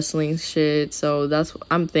that wrestling shit, so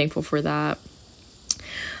I'm thankful for that.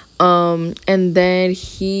 And then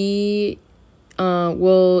he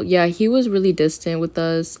was really distant with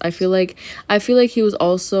us. I feel like he was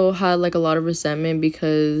also had, like, a lot of resentment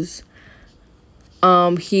because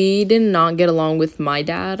he did not get along with my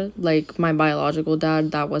dad, like, my biological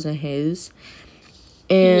dad. That wasn't his.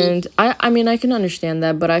 And I mean, I can understand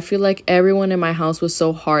that, but I feel like everyone in my house was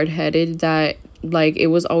so hard-headed that, like, it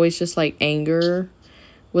was always just, like, anger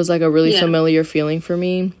was, like, a really familiar feeling for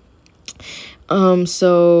me.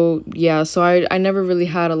 So I never really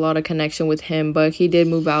had a lot of connection with him, but he did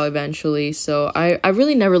move out eventually, so I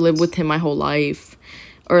really never lived with him my whole life,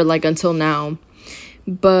 or, like, until now.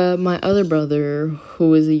 But my other brother,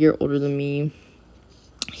 who is a year older than me,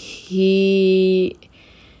 he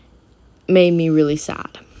made me really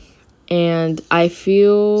sad. And I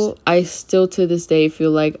still to this day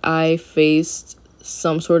feel like I faced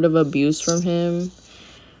some sort of abuse from him,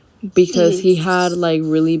 because he had, like,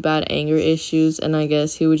 really bad anger issues, and I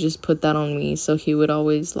guess he would just put that on me. So he would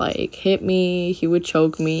always, like, hit me, he would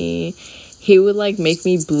choke me, he would, like, make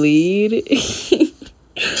me bleed. He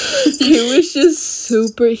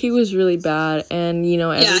was really bad. And, you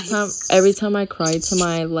know, every time I cried to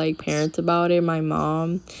my, like, parents about it, my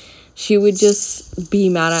mom, she would just be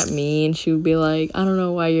mad at me, and she would be like, I don't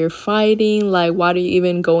know why you're fighting, like, why do you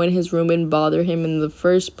even go in his room and bother him in the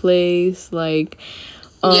first place, like,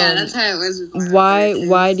 that's how it was.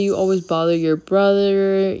 Why do you always bother your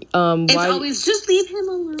brother? It's always, just leave him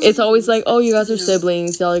alone. It's always like, oh, you guys are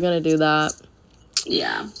siblings, y'all are gonna do that.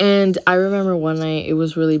 Yeah. And I remember one night, it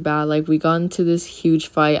was really bad. Like, we got into this huge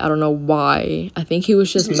fight. I don't know why. I think he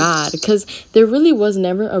was just mad, because there really was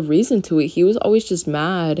never a reason to it. He was always just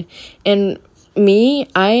mad. And me,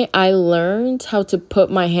 I learned how to put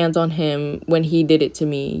my hands on him when he did it to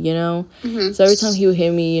me, you know? So every time he would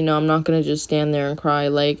hit me, you know, I'm not gonna just stand there and cry.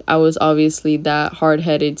 Like, I was obviously that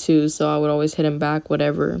hard-headed too, so I would always hit him back,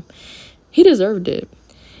 whatever. He deserved it.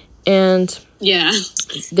 And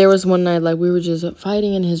there was one night, like, we were just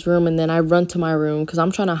fighting in his room, and then I run to my room because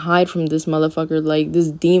I'm trying to hide from this motherfucker, like, this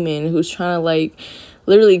demon who's trying to, like,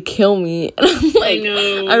 literally kill me. And I'm like,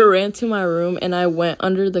 I ran to my room and I went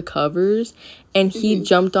under the covers, and he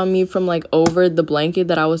jumped on me from, like, over the blanket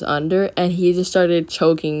that I was under, and he just started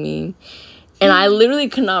choking me, and I literally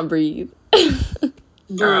could not breathe.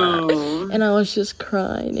 Bro. And I was just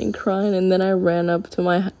crying, and then I ran up to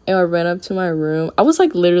my room. I was,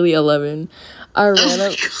 like, literally 11. I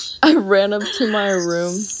ran up to my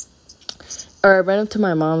room, or I ran up to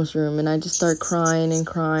my mom's room and I just start crying and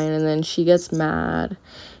crying, and then she gets mad.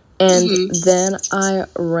 And then I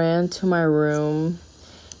ran to my room,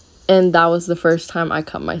 and that was the first time I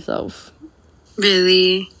cut myself.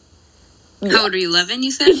 Really? Yeah. How old were you? 11,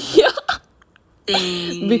 you said? Yeah.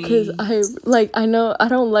 Dang. Because I know I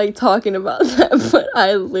don't like talking about that, but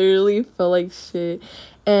I literally felt like shit.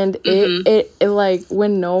 And it like,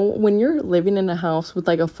 when you're living in a house with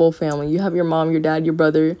like a full family, you have your mom, your dad, your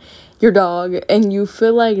brother, your dog, and you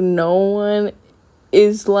feel like no one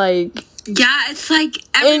is like, yeah, it's like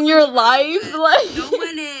in your life, like no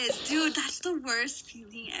one is, dude. That's the worst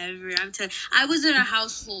feeling ever. I'm telling. I was in a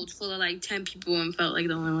household full of like 10 people and felt like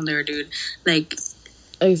the only one there, dude. Like,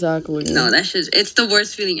 exactly. No, it's the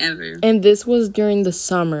worst feeling ever. And this was during the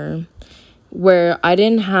summer, where I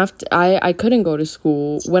didn't have to, I couldn't go to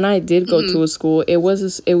school. When I did go to a school, it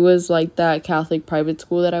was like that Catholic private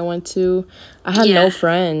school that I went to. I had no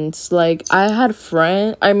friends. Like,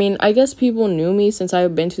 I mean, I guess people knew me since I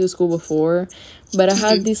had been to the school before, but I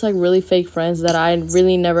had these like really fake friends that I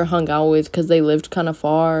really never hung out with because they lived kind of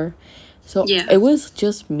far. So it was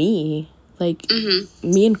just me, like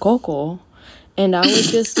me and Coco. And I was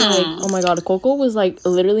just like, oh my god, Coco was like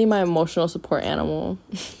literally my emotional support animal.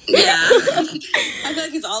 Yeah. I feel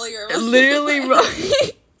like it's all of your emotional literally, bro.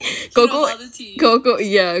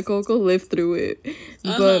 Coco lived through it.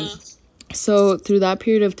 But so through that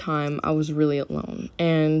period of time, I was really alone.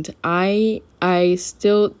 And I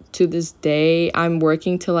still, to this day, I'm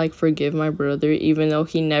working to like forgive my brother, even though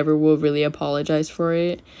he never will really apologize for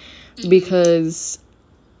it. Because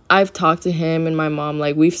I've talked to him and my mom,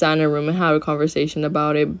 like, we've sat in a room and had a conversation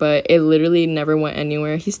about it, but it literally never went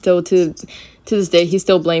anywhere. He still, to this day, he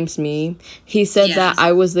still blames me. He said that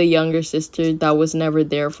I was the younger sister that was never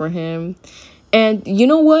there for him. And you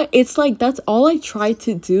know what? It's like, that's all I tried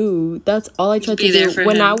to do. That's all I tried to do.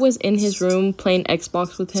 When I was in his room playing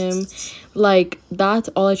Xbox with him, like, that's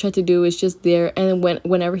all I tried to do, is just there. And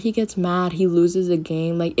whenever he gets mad, he loses a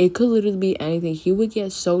game. Like, it could literally be anything. He would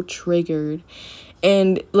get so triggered.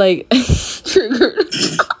 And like triggered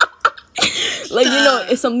like, you know,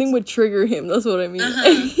 if something would trigger him, that's what I mean.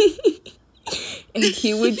 And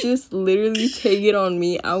he would just literally take it on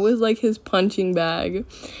me. I was like his punching bag,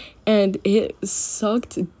 and it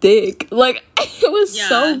sucked dick. Like, it was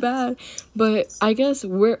so bad. But I guess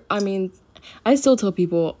I still tell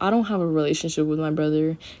people I don't have a relationship with my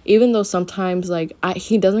brother, even though sometimes like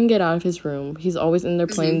he doesn't get out of his room. He's always in there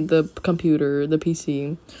playing the computer, the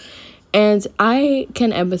PC. And I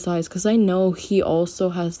can empathize because I know he also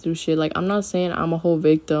has through shit. Like, I'm not saying I'm a whole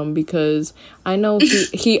victim, because I know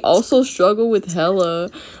he also struggled with hella.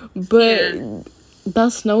 But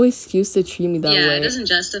that's no excuse to treat me that way. Yeah, it doesn't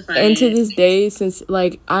justify it. And to this day, since,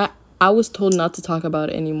 like, I was told not to talk about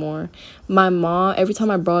it anymore. My mom, every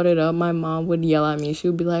time I brought it up, my mom would yell at me. She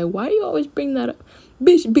would be like, why do you always bring that up?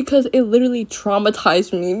 Bitch, because it literally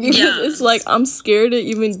traumatized me. Because it's like, I'm scared to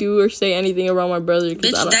even do or say anything around my brother.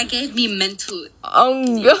 Bitch, that gave me mental.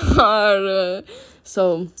 Oh, God.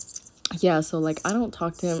 So, yeah, so, like, I don't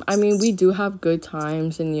talk to him. I mean, we do have good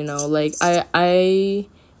times, and, you know, like,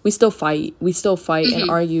 we still fight. And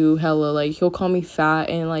argue hella. Like, he'll call me fat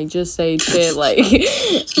and, like, just say shit, like...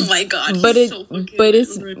 oh, my God. But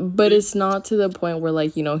it's not to the point where,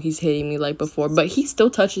 like, you know, he's hitting me like before. But he still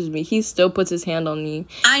touches me. He still puts his hand on me.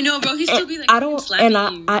 I know, bro. He still be,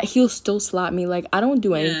 like, he'll still slap me. Like, I don't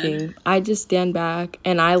do anything. I just stand back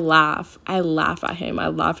and I laugh. I laugh at him. I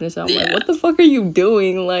laugh at him. I'm like, what the fuck are you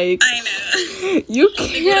doing? Like... I know. You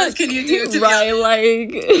can't... What else can you do? Right,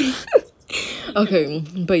 like... Okay,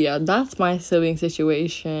 but yeah, that's my sibling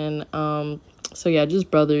situation. So yeah, just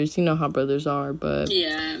brothers. You know how brothers are, but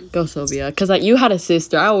go Silvia. Because you had a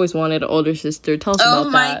sister. I always wanted an older sister. Tell us about that. Oh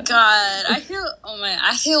my god,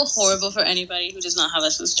 I feel horrible for anybody who does not have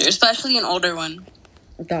a sister, especially an older one.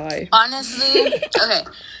 Die. Honestly, okay.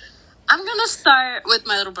 I'm gonna start with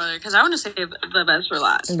my little brother because I want to save the best for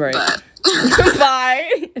last. Right. But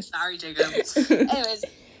bye. Sorry, Jacob. Anyways.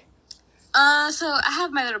 So I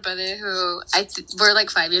have my little brother who we're like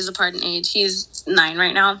 5 years apart in age. He's 9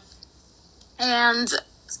 right now. And,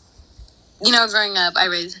 you know, growing up, I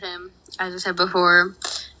raised him, as I said before.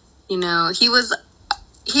 You know, he's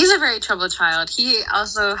a very troubled child. He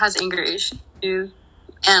also has anger issues.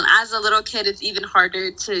 And as a little kid, it's even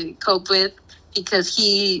harder to cope with because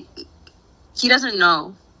he doesn't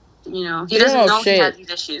know, you know, he doesn't know he has these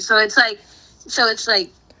issues. So it's like,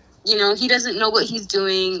 you know, he doesn't know what he's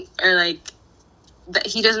doing, or like that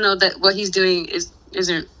he doesn't know that what he's doing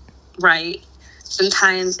isn't right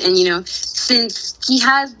sometimes. And, you know, since he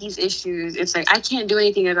has these issues, it's like I can't do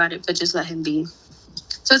anything about it but just let him be.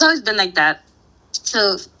 So it's always been like that.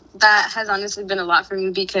 So that has honestly been a lot for me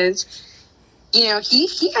because, you know,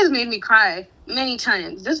 he has made me cry many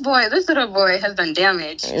times. This little boy has done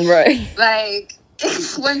damage. Right. Like,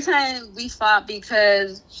 one time we fought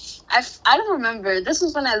because I don't remember. This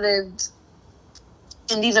was when I lived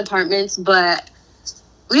in these apartments, but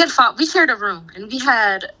we had fought. We shared a room, and we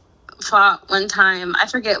had fought one time. I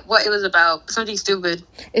forget what it was about. Something stupid.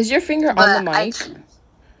 Is your finger on the mic?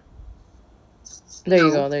 There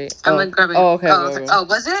you go. There you go. I'm like grabbing. Oh, okay. Oh,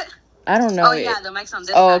 was it? I don't know. Oh, yeah, the mic's on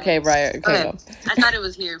this Oh, side. okay, right. Okay. Go. I thought it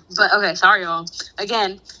was here. But, okay, sorry, y'all.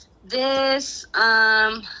 Again, this,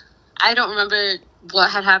 I don't remember what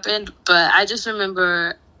had happened, but I just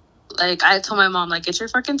remember, like, I told my mom, like, get your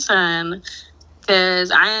fucking son,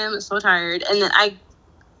 because I am so tired. And then I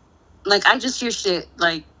just hear shit,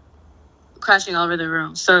 like, crashing all over the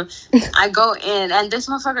room. So I go in, and this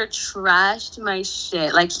motherfucker trashed my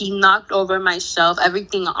shit. Like, he knocked over my shelf,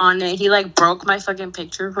 everything on it. He, like, broke my fucking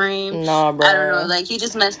picture frame. Nah, bro. I don't know. Like, he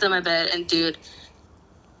just messed up my bed. And, dude,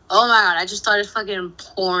 oh, my God. I just started fucking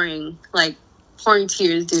pouring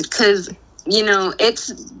tears, dude. Because, you know,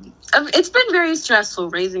 it's been very stressful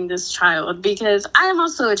raising this child because I am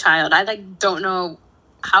also a child. I, like, don't know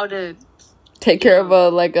how to... Take care of a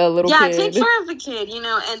little kid. Yeah, take care of the kid, you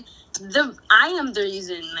know, and... I am the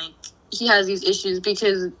reason, like, he has these issues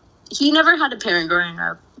because he never had a parent growing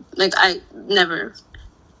up. Like, I never.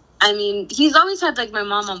 I mean, he's always had, like, my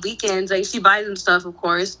mom on weekends. Like, she buys him stuff, of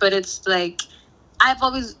course, but it's, like,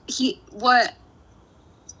 what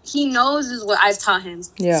he knows is what I've taught him.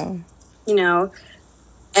 Yeah. You know?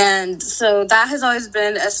 And so that has always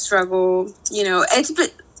been a struggle. You know, it's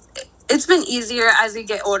been easier as we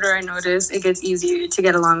get older. I notice it gets easier to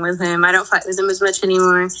get along with him. I don't fight with him as much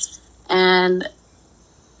anymore.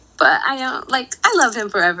 But I don't, like, I love him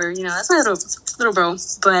forever, you know, that's my little bro,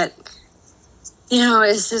 but, you know,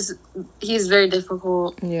 it's just, he's very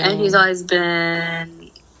difficult, and he's always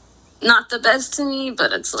been not the best to me,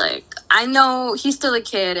 but it's like, I know he's still a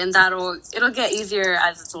kid, and it'll get easier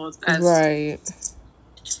as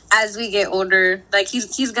we get older, like,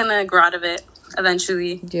 he's gonna grow out of it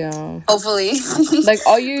eventually. Yeah. Hopefully. Like,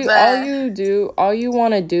 all you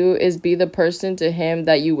want to do is be the person to him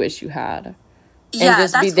that you wish you had. And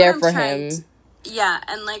just be there for him. Yeah,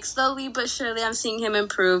 and, like, slowly but surely I'm seeing him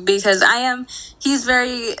improve because he's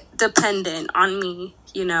very dependent on me,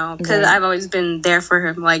 you know, because I've always been there for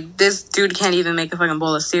him. Like, this dude can't even make a fucking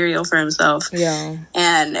bowl of cereal for himself. Yeah.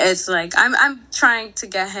 And it's like, I'm trying to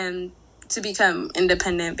get him to become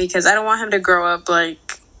independent because I don't want him to grow up,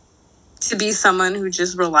 like, to be someone who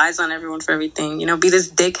just relies on everyone for everything, you know, be this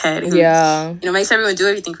dickhead who, you know, makes everyone do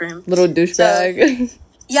everything for him. Little douchebag. So,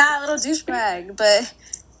 yeah, a little douchebag, but,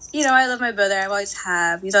 you know, I love my brother. I always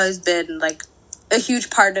have. He's always been, like, a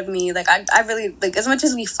huge part of me. Like, I really, like, as much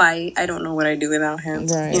as we fight, I don't know what I'd do without him.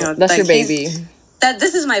 Right. You know, that's like, your baby.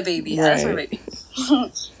 This is my baby. Yeah, that's my baby.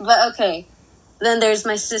 But, okay. Then there's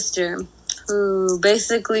my sister, who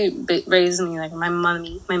basically raised me, like, my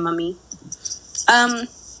mummy.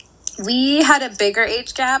 We had a bigger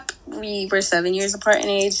age gap. We were 7 years apart in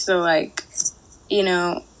age, so, like, you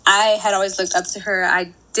know, I had always looked up to her.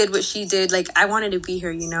 I did what she did. Like, I wanted to be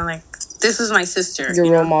her, you know? Like, this was my sister. Your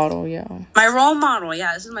role model, yeah. My role model,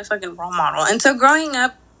 yeah. This is my fucking role model. And so growing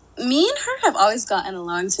up, me and her have always gotten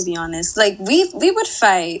along, to be honest. Like, we would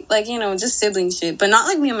fight, like, you know, just sibling shit. But not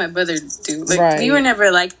like me and my brother do. Like, we were never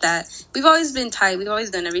like that. We've always been tight. We've always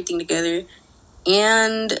done everything together.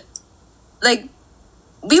 And, like,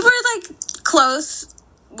 we were, like, close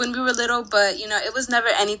when we were little, but, you know, it was never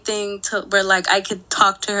anything to where, like, I could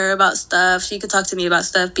talk to her about stuff. She could talk to me about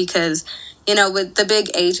stuff because, you know, with the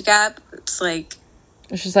big age gap, it's like...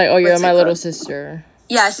 It's just like, oh, you're my little sister.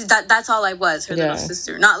 Yeah, that's all I was, her little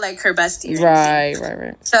sister. Not, like, her bestie or anything.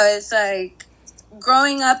 Right. So it's, like,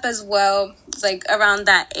 growing up as well, like, around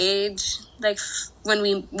that age, like, when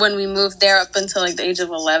we moved there up until, like, the age of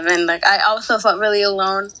 11, like, I also felt really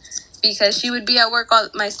alone. Because she would be at work,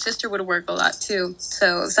 my sister would work a lot too.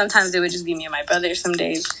 So sometimes it would just be me and my brother some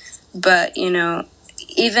days. But, you know,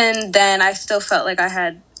 even then I still felt like I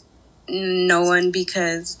had no one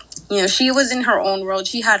because, you know, she was in her own world.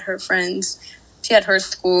 She had her friends. She had her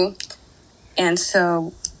school. And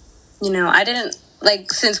so, you know, I didn't,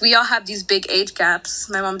 like, since we all have these big age gaps,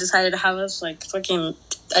 my mom decided to have us, like, fucking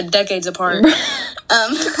decades apart.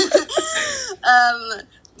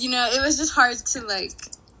 You know, it was just hard to, like,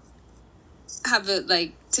 have it,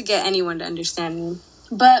 like, to get anyone to understand me.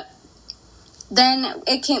 But then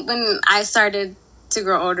it came when I started to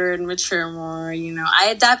grow older and mature more, you know, I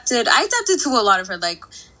adapted to a lot of her, like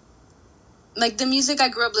the music I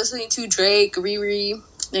grew up listening to, Drake, Riri,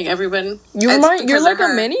 like, everyone. You're like a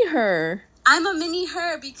mini her. I'm a mini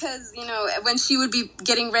her because, you know, when she would be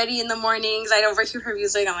getting ready in the mornings, I'd overhear her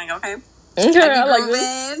music. I'm like, okay. Okay, I I like grooving.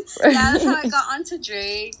 this. Yeah, that's how I got onto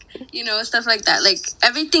Drake, you know, stuff like that. Like,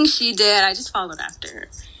 everything she did, I just followed after her.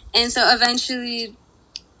 And so eventually,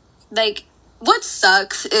 like, what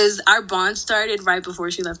sucks is our bond started right before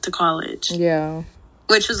she left to college. Yeah.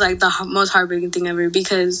 Which was, like, the most heartbreaking thing ever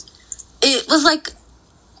because it was, like,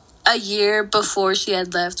 a year before she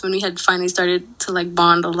had left when we had finally started to, like,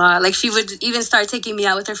 bond a lot. Like, she would even start taking me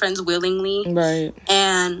out with her friends willingly. Right.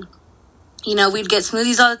 And, you know, we'd get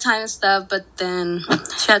smoothies all the time and stuff, but then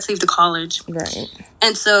she had to leave to college. Right.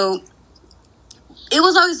 And so it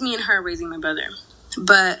was always me and her raising my brother.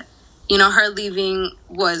 But, you know, her leaving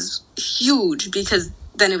was huge because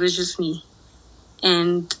then it was just me.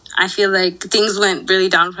 And I feel like things went really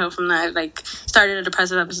downhill from that. Like, started a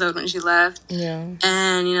depressive episode when she left. Yeah.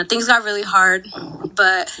 And, you know, things got really hard.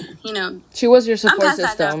 But, you know, she was your support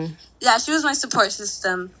system. Yeah, she was my support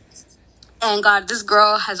system. And God, this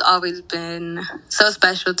girl has always been so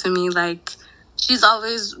special to me. Like, she's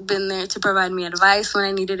always been there to provide me advice when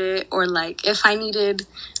I needed it. Or, like, if I needed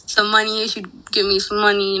some money, she'd give me some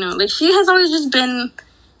money, you know. Like, she has always just been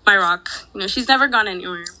my rock. You know, she's never gone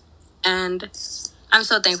anywhere. And I'm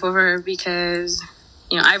so thankful for her because,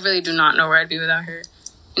 you know, I really do not know where I'd be without her.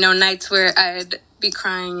 You know, nights where I'd be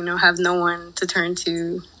crying, you know, have no one to turn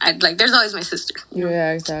to. There's always my sister. You know?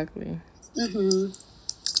 Yeah, exactly. Mm-hmm.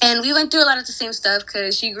 And we went through a lot of the same stuff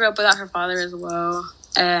because she grew up without her father as well.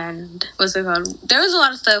 And what's it called? There was a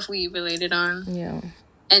lot of stuff we related on. Yeah.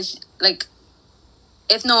 And, she, like,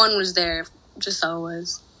 if no one was there, just how it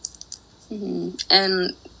was. Mm-hmm.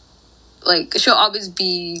 And, like, she'll always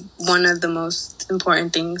be one of the most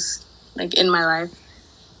important things, like, in my life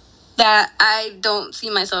that I don't see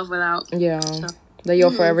myself without. Yeah. So. That you'll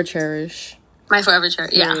forever cherish. My forever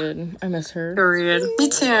cherish. Yeah. I miss her. Period. Me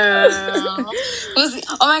too. Oh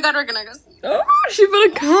my God, we're gonna go see. Oh, she better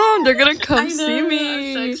come. They're gonna come see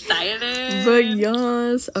me. I'm so excited. But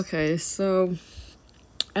yes. Okay, so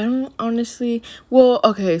I don't honestly. Well,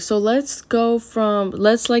 okay, so let's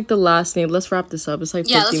like the last name. Let's wrap this up. It's like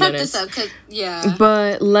 50 minutes. Yeah, let's wrap this up. Yeah.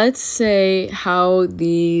 But let's say how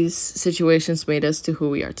these situations made us to who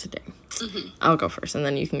we are today. Mm-hmm. I'll go first, and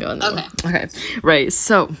then you can go. Okay. Right.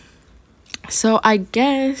 So I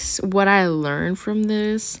guess what I learned from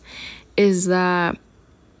this is that,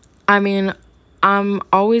 I mean, I'm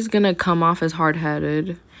always going to come off as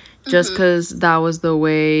hard-headed just because that was the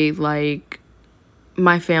way, like,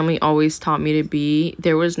 my family always taught me to be.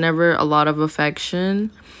 There was never a lot of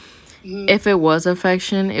affection. Mm-hmm. If it was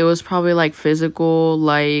affection, it was probably, like, physical,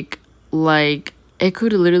 like it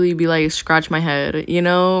could literally be, like, scratch my head, you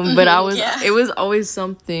know? But it was always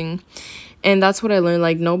something. And that's what I learned.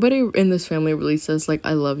 Like, nobody in this family really says, like,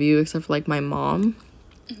 I love you, except for, like, my mom.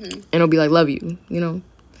 Mm-hmm. And it'll be like, love you, you know?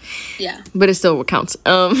 Yeah. But it still counts.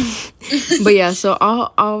 But yeah, so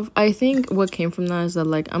I think what came from that is that,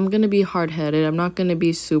 like, I'm going to be hard-headed. I'm not going to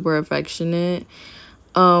be super affectionate.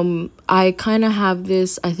 I kind of have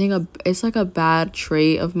this, I think it's like a bad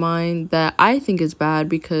trait of mine that I think is bad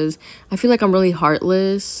because I feel like I'm really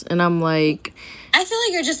heartless. And I'm like... I feel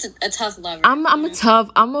like you're just a tough lover. I'm a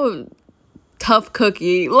tough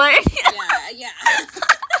cookie, like yeah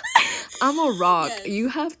I'm a rock. Yes. You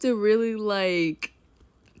have to really, like,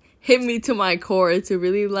 hit me to my core to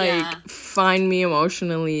really, like, find me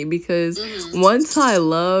emotionally, because once I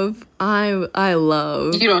love, I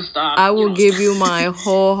love. You don't stop. I will give you my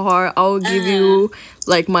whole heart. I will give you,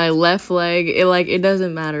 like, my left leg. It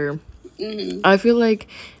doesn't matter. I feel like,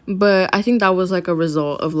 but I think that was, like, a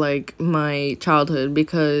result of, like, my childhood,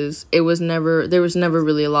 because there was never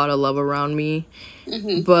really a lot of love around me.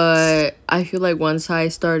 But I feel like once I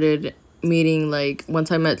met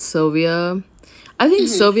Silvia, I think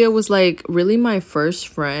Silvia was, like, really my first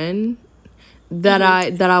friend that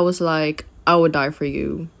I was like, I would die for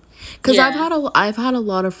you. Because I've had a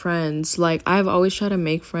lot of friends. Like, I've always tried to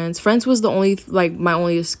make friends. Friends was the only, like, my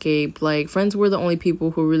only escape. Like, friends were the only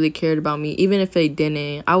people who really cared about me. Even if they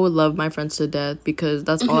didn't, I would love my friends to death, because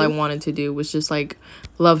that's all I wanted to do was just, like,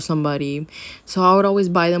 love somebody. So I would always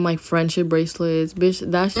buy them, like, friendship bracelets. Bitch,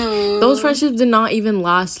 those friendships did not even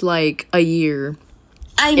last, like, a year.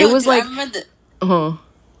 I know. It was, like...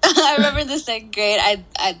 I remember the second grade, I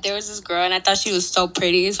there was this girl, and I thought she was so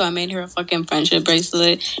pretty, so I made her a fucking friendship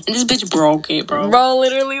bracelet, and this bitch broke it, bro. Bro,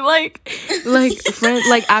 literally, like friend,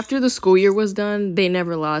 like, after the school year was done, they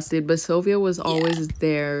never lasted, but Silvia was always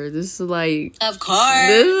there. This is, like... Of course.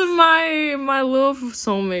 This is my little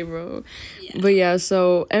soulmate, bro. Yeah. But yeah,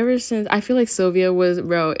 so ever since, I feel like Silvia was,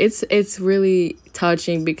 bro, it's really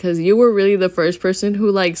touching, because you were really the first person who,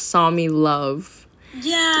 like, saw me love.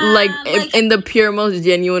 Yeah, like in the pure most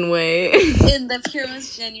genuine way. In the pure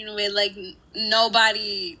most genuine way, like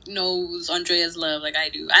nobody knows Andrea's love like I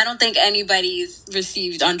do. I don't think anybody's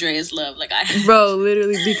received Andrea's love like I have. Bro,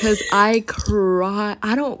 literally, because I cry.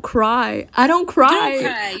 I don't cry. I don't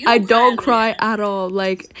cry. You I don't don't cry, cry at all.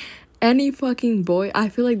 Like, any fucking boy. I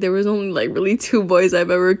feel like there was only like really 2 boys I've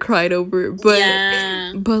ever cried over.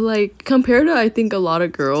 But like compared to I think a lot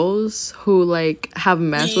of girls who like have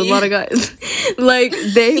messed with a lot of guys, like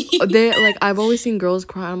they like I've always seen girls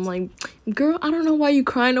cry. I'm like, girl, I don't know why you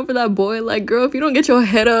crying over that boy. Like, girl, if you don't get your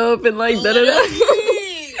head up and like da da da.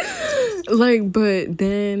 Like, but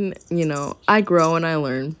then, you know, I grow and I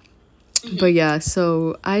learn. But yeah,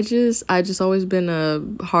 so I just always been a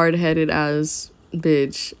hard-headed ass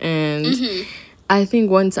bitch, and I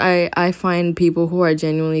think once I find people who are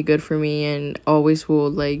genuinely good for me and always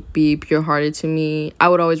will like be pure-hearted to me, I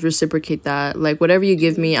would always reciprocate that. Like, whatever you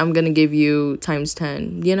give me, I'm gonna give you times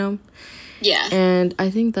 10, you know? Yeah. And I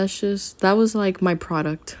think that was like my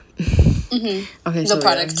product. Okay, the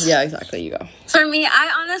product. Yeah, exactly. You go. For me,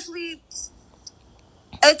 I honestly,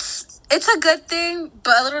 it's a good thing,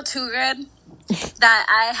 but a little too good that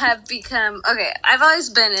I have become. Okay, I've always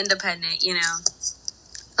been independent, you know,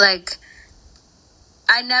 like.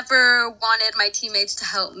 I never wanted my teammates to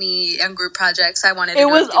help me in group projects. I wanted to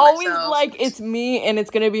do it always myself. Like, it's me and it's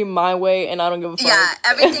gonna be my way and I don't give a fuck. Yeah,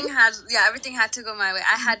 everything had to go my way.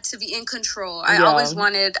 I had to be in control. I always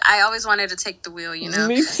wanted to take the wheel, you know.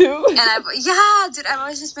 Me too. And I've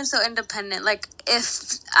always just been so independent. Like,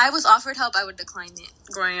 if I was offered help, I would decline it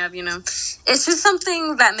growing up, you know. It's just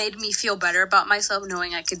something that made me feel better about myself,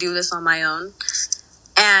 knowing I could do this on my own.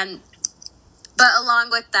 But along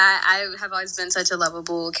with that, I have always been such a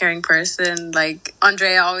lovable, caring person. Like,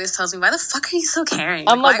 Andrea always tells me, why the fuck are you so caring?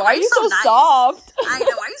 I'm like, why are you so nice? soft? I know,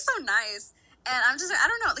 why are you so nice? And I'm just like, I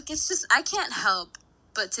don't know. Like, it's just, I can't help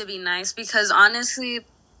but to be nice. Because honestly,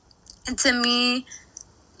 to me,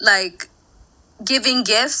 like, giving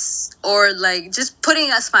gifts or, like, just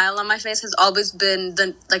putting a smile on my face has always been,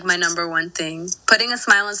 my number one thing. Putting a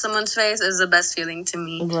smile on someone's face is the best feeling to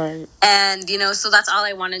me. Right. And, you know, so that's all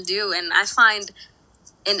I want to do. And I find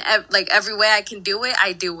in, every way I can do it,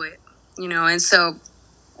 I do it. You know, and so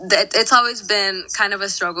it's always been kind of a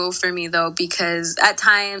struggle for me, though, because at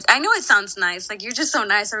times, I know it sounds nice. Like, you're just so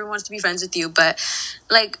nice. Everyone wants to be friends with you. But,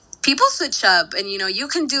 like, people switch up. And, you know, you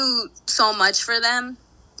can do so much for them.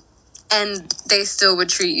 And they still would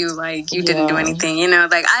treat you like you didn't do anything, you know?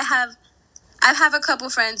 Like, I have a couple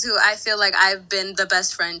friends who I feel like I've been the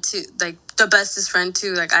best friend to, like, the bestest friend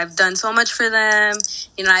to. Like, I've done so much for them.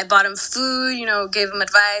 You know, I bought them food, you know, gave them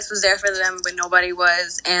advice, was there for them when nobody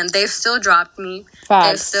was. And they've still dropped me.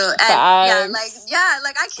 Facts. Like, I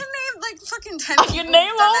can name, like, fucking 10 people who've done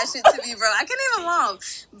that shit to me, bro. I can name them all.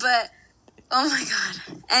 But... oh my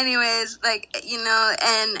god. Anyways, like, you know,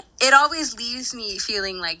 and it always leaves me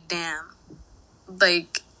feeling like, damn.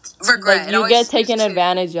 Like, regret. Like, you get taken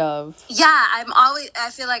advantage of. Yeah, I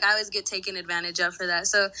feel like I always get taken advantage of for that.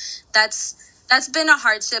 So that's been a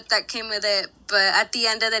hardship that came with it. But at the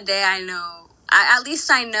end of the day, I know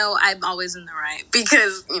I'm always in the right.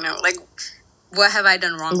 Because, you know, like, what have I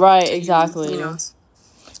done wrong? Right, exactly. You know?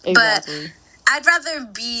 Exactly. But I'd rather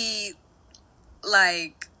be,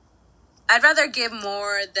 like... I'd rather give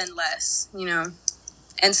more than less, you know?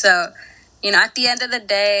 And so, you know, at the end of the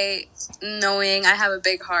day, knowing I have a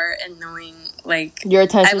big heart and knowing, like... your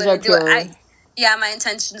intentions are pure. My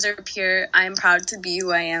intentions are pure. I'm proud to be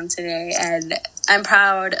who I am today. And I'm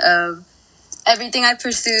proud of everything I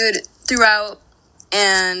pursued throughout.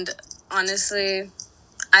 And honestly,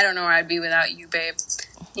 I don't know where I'd be without you, babe.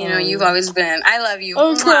 You know, you've always been... I love you.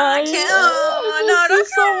 Okay. I can't... don't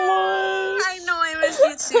so much. I know I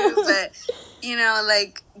miss you too, but, you know,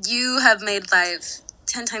 like, you have made life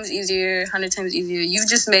 10 times easier, 100 times easier. You've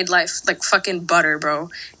just made life, like, fucking butter, bro.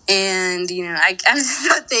 And, you know, I'm just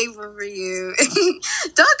so thankful for you.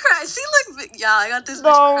 Don't cry. See, look, y'all, I got this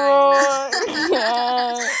bitch crying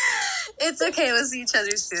now. It's okay. We'll see each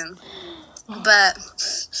other soon. But...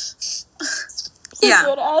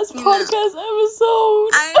 good ass podcast episode.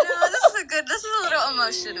 I know, this is a little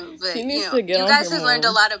emotional, but you guys have learned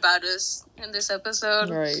a lot about us in this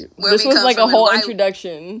episode. Right. This was like a whole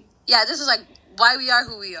introduction. Yeah, this is like why we are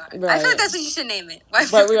who we are. Right. I feel like that's what you should name it. Why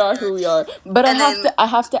we are who we are. But I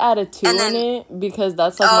have to add a 2 in it because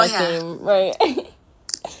that's like my theme, right?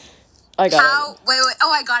 I got it. Wait.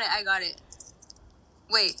 Oh, I got it.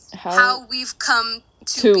 Wait. How we've come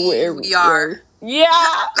to be where we are. Yeah.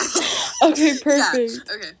 Okay, perfect.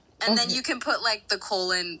 Yeah, okay. And then you can put, like, the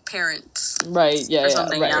parents. Right, yeah, or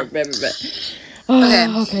something, right. Okay.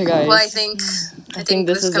 Okay, guys. Well, I think I think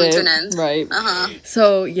this is coming to an end. Right.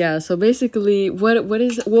 So yeah, so basically what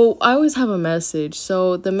is, well, I always have a message.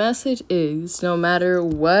 So the message is, no matter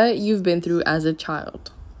what you've been through as a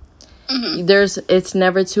child, it's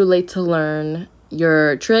never too late to learn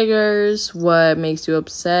your triggers, what makes you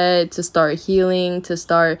upset, to start healing, to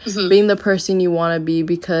start being the person you want to be,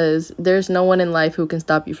 because there's no one in life who can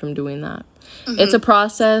stop you from doing that. It's a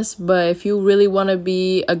process, but if you really want to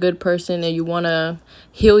be a good person and you want to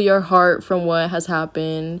heal your heart from what has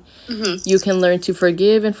happened, you can learn to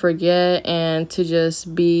forgive and forget and to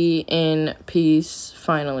just be in peace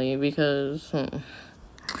finally, because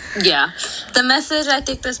yeah, the message I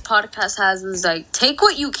think this podcast has is like, take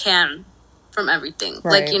what you can from everything.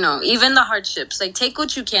 Right. Like, you know, even the hardships, like, take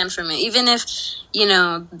what you can from it. Even if, you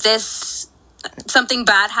know, something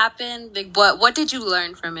bad happened, like, what did you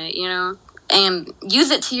learn from it, you know? And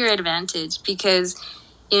use it to your advantage, because,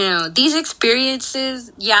 you know, these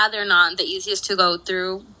experiences, yeah, they're not the easiest to go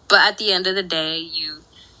through, but at the end of the day, you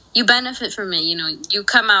benefit from it. You know, you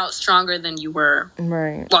come out stronger than you were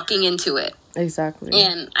walking into it. Exactly.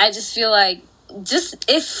 And I just feel like, just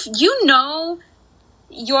if you know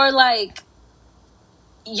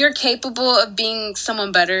you're capable of being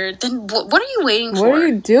someone better, then what are you waiting for? What are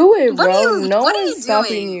you doing, bro? No one's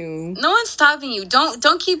stopping you. No one's stopping you.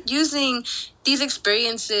 Don't keep using these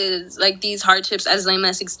experiences, like these hardships, as lame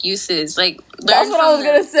as excuses. Like, that's what I was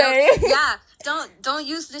gonna say. Don't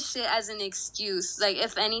use this shit as an excuse. Like,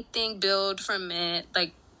 if anything, build from it.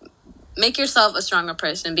 Like, make yourself a stronger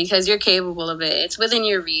person, because you're capable of it. It's within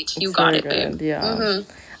your reach. You got it, babe. Yeah.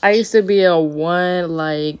 I used to be a one,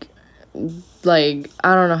 like I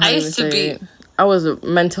don't know how to even say it. I was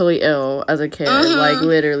mentally ill as a kid. Like,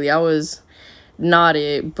 literally, I was not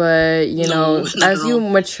it. But, you know, as you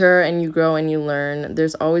mature and you grow and you learn,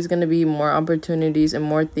 there's always going to be more opportunities and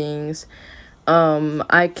more things.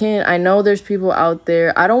 I know there's people out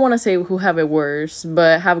there, I don't want to say who have it worse,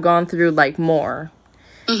 but have gone through, like, more,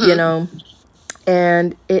 you know?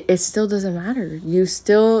 And it still doesn't matter. You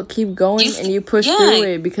still keep going and you push through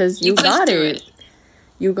it, because you got it.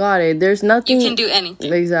 You got it. There's nothing... You can do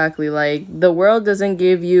anything. Exactly. Like, the world doesn't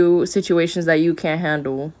give you situations that you can't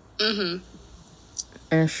handle.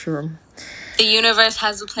 And sure. The universe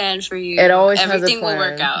has a plan for you. It always has a plan. Everything will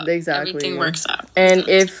work out. Exactly. Everything works out. And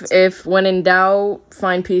if when in doubt,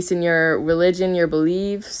 find peace in your religion, your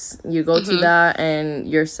beliefs, you go to that and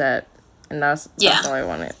you're set. And that's all I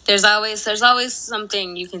wanted. There's always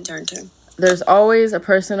something you can turn to. There's always a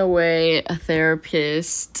person away, a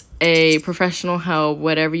therapist, a professional help,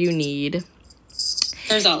 whatever you need.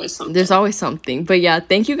 There's always something. But yeah,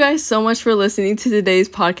 thank you guys so much for listening to today's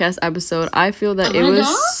podcast episode. I feel that it was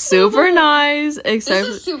super nice. Except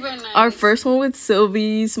this is super nice. Our first one with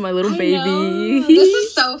Silvie's, my little baby. Know. This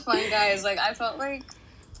is so fun, guys. Like, I felt like,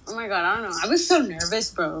 oh my god, I don't know. I was so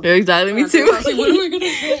nervous, bro. Exactly, me too. I was like, what am I gonna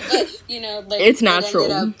say? But, you know, like, it's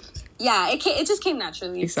natural. It just came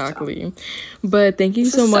naturally. Exactly. But thank you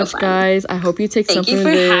so much, guys. I hope you take something from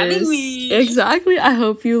this. Thank you for having me. Exactly. I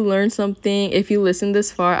hope you learned something. If you listened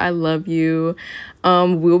this far, I love you.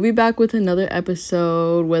 We'll be back with another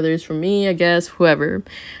episode, whether it's from me, I guess, whoever.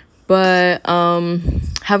 But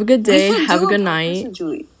have a good day. Have a good night.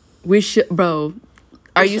 We should, bro.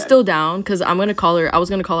 Are you still down? Because I'm gonna call her. I was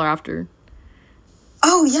gonna call her after.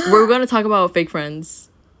 Oh yeah. We're gonna talk about fake friends.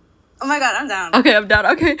 Oh my god, I'm down. Okay, I'm down.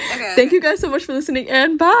 Okay. Thank you guys so much for listening,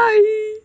 and bye.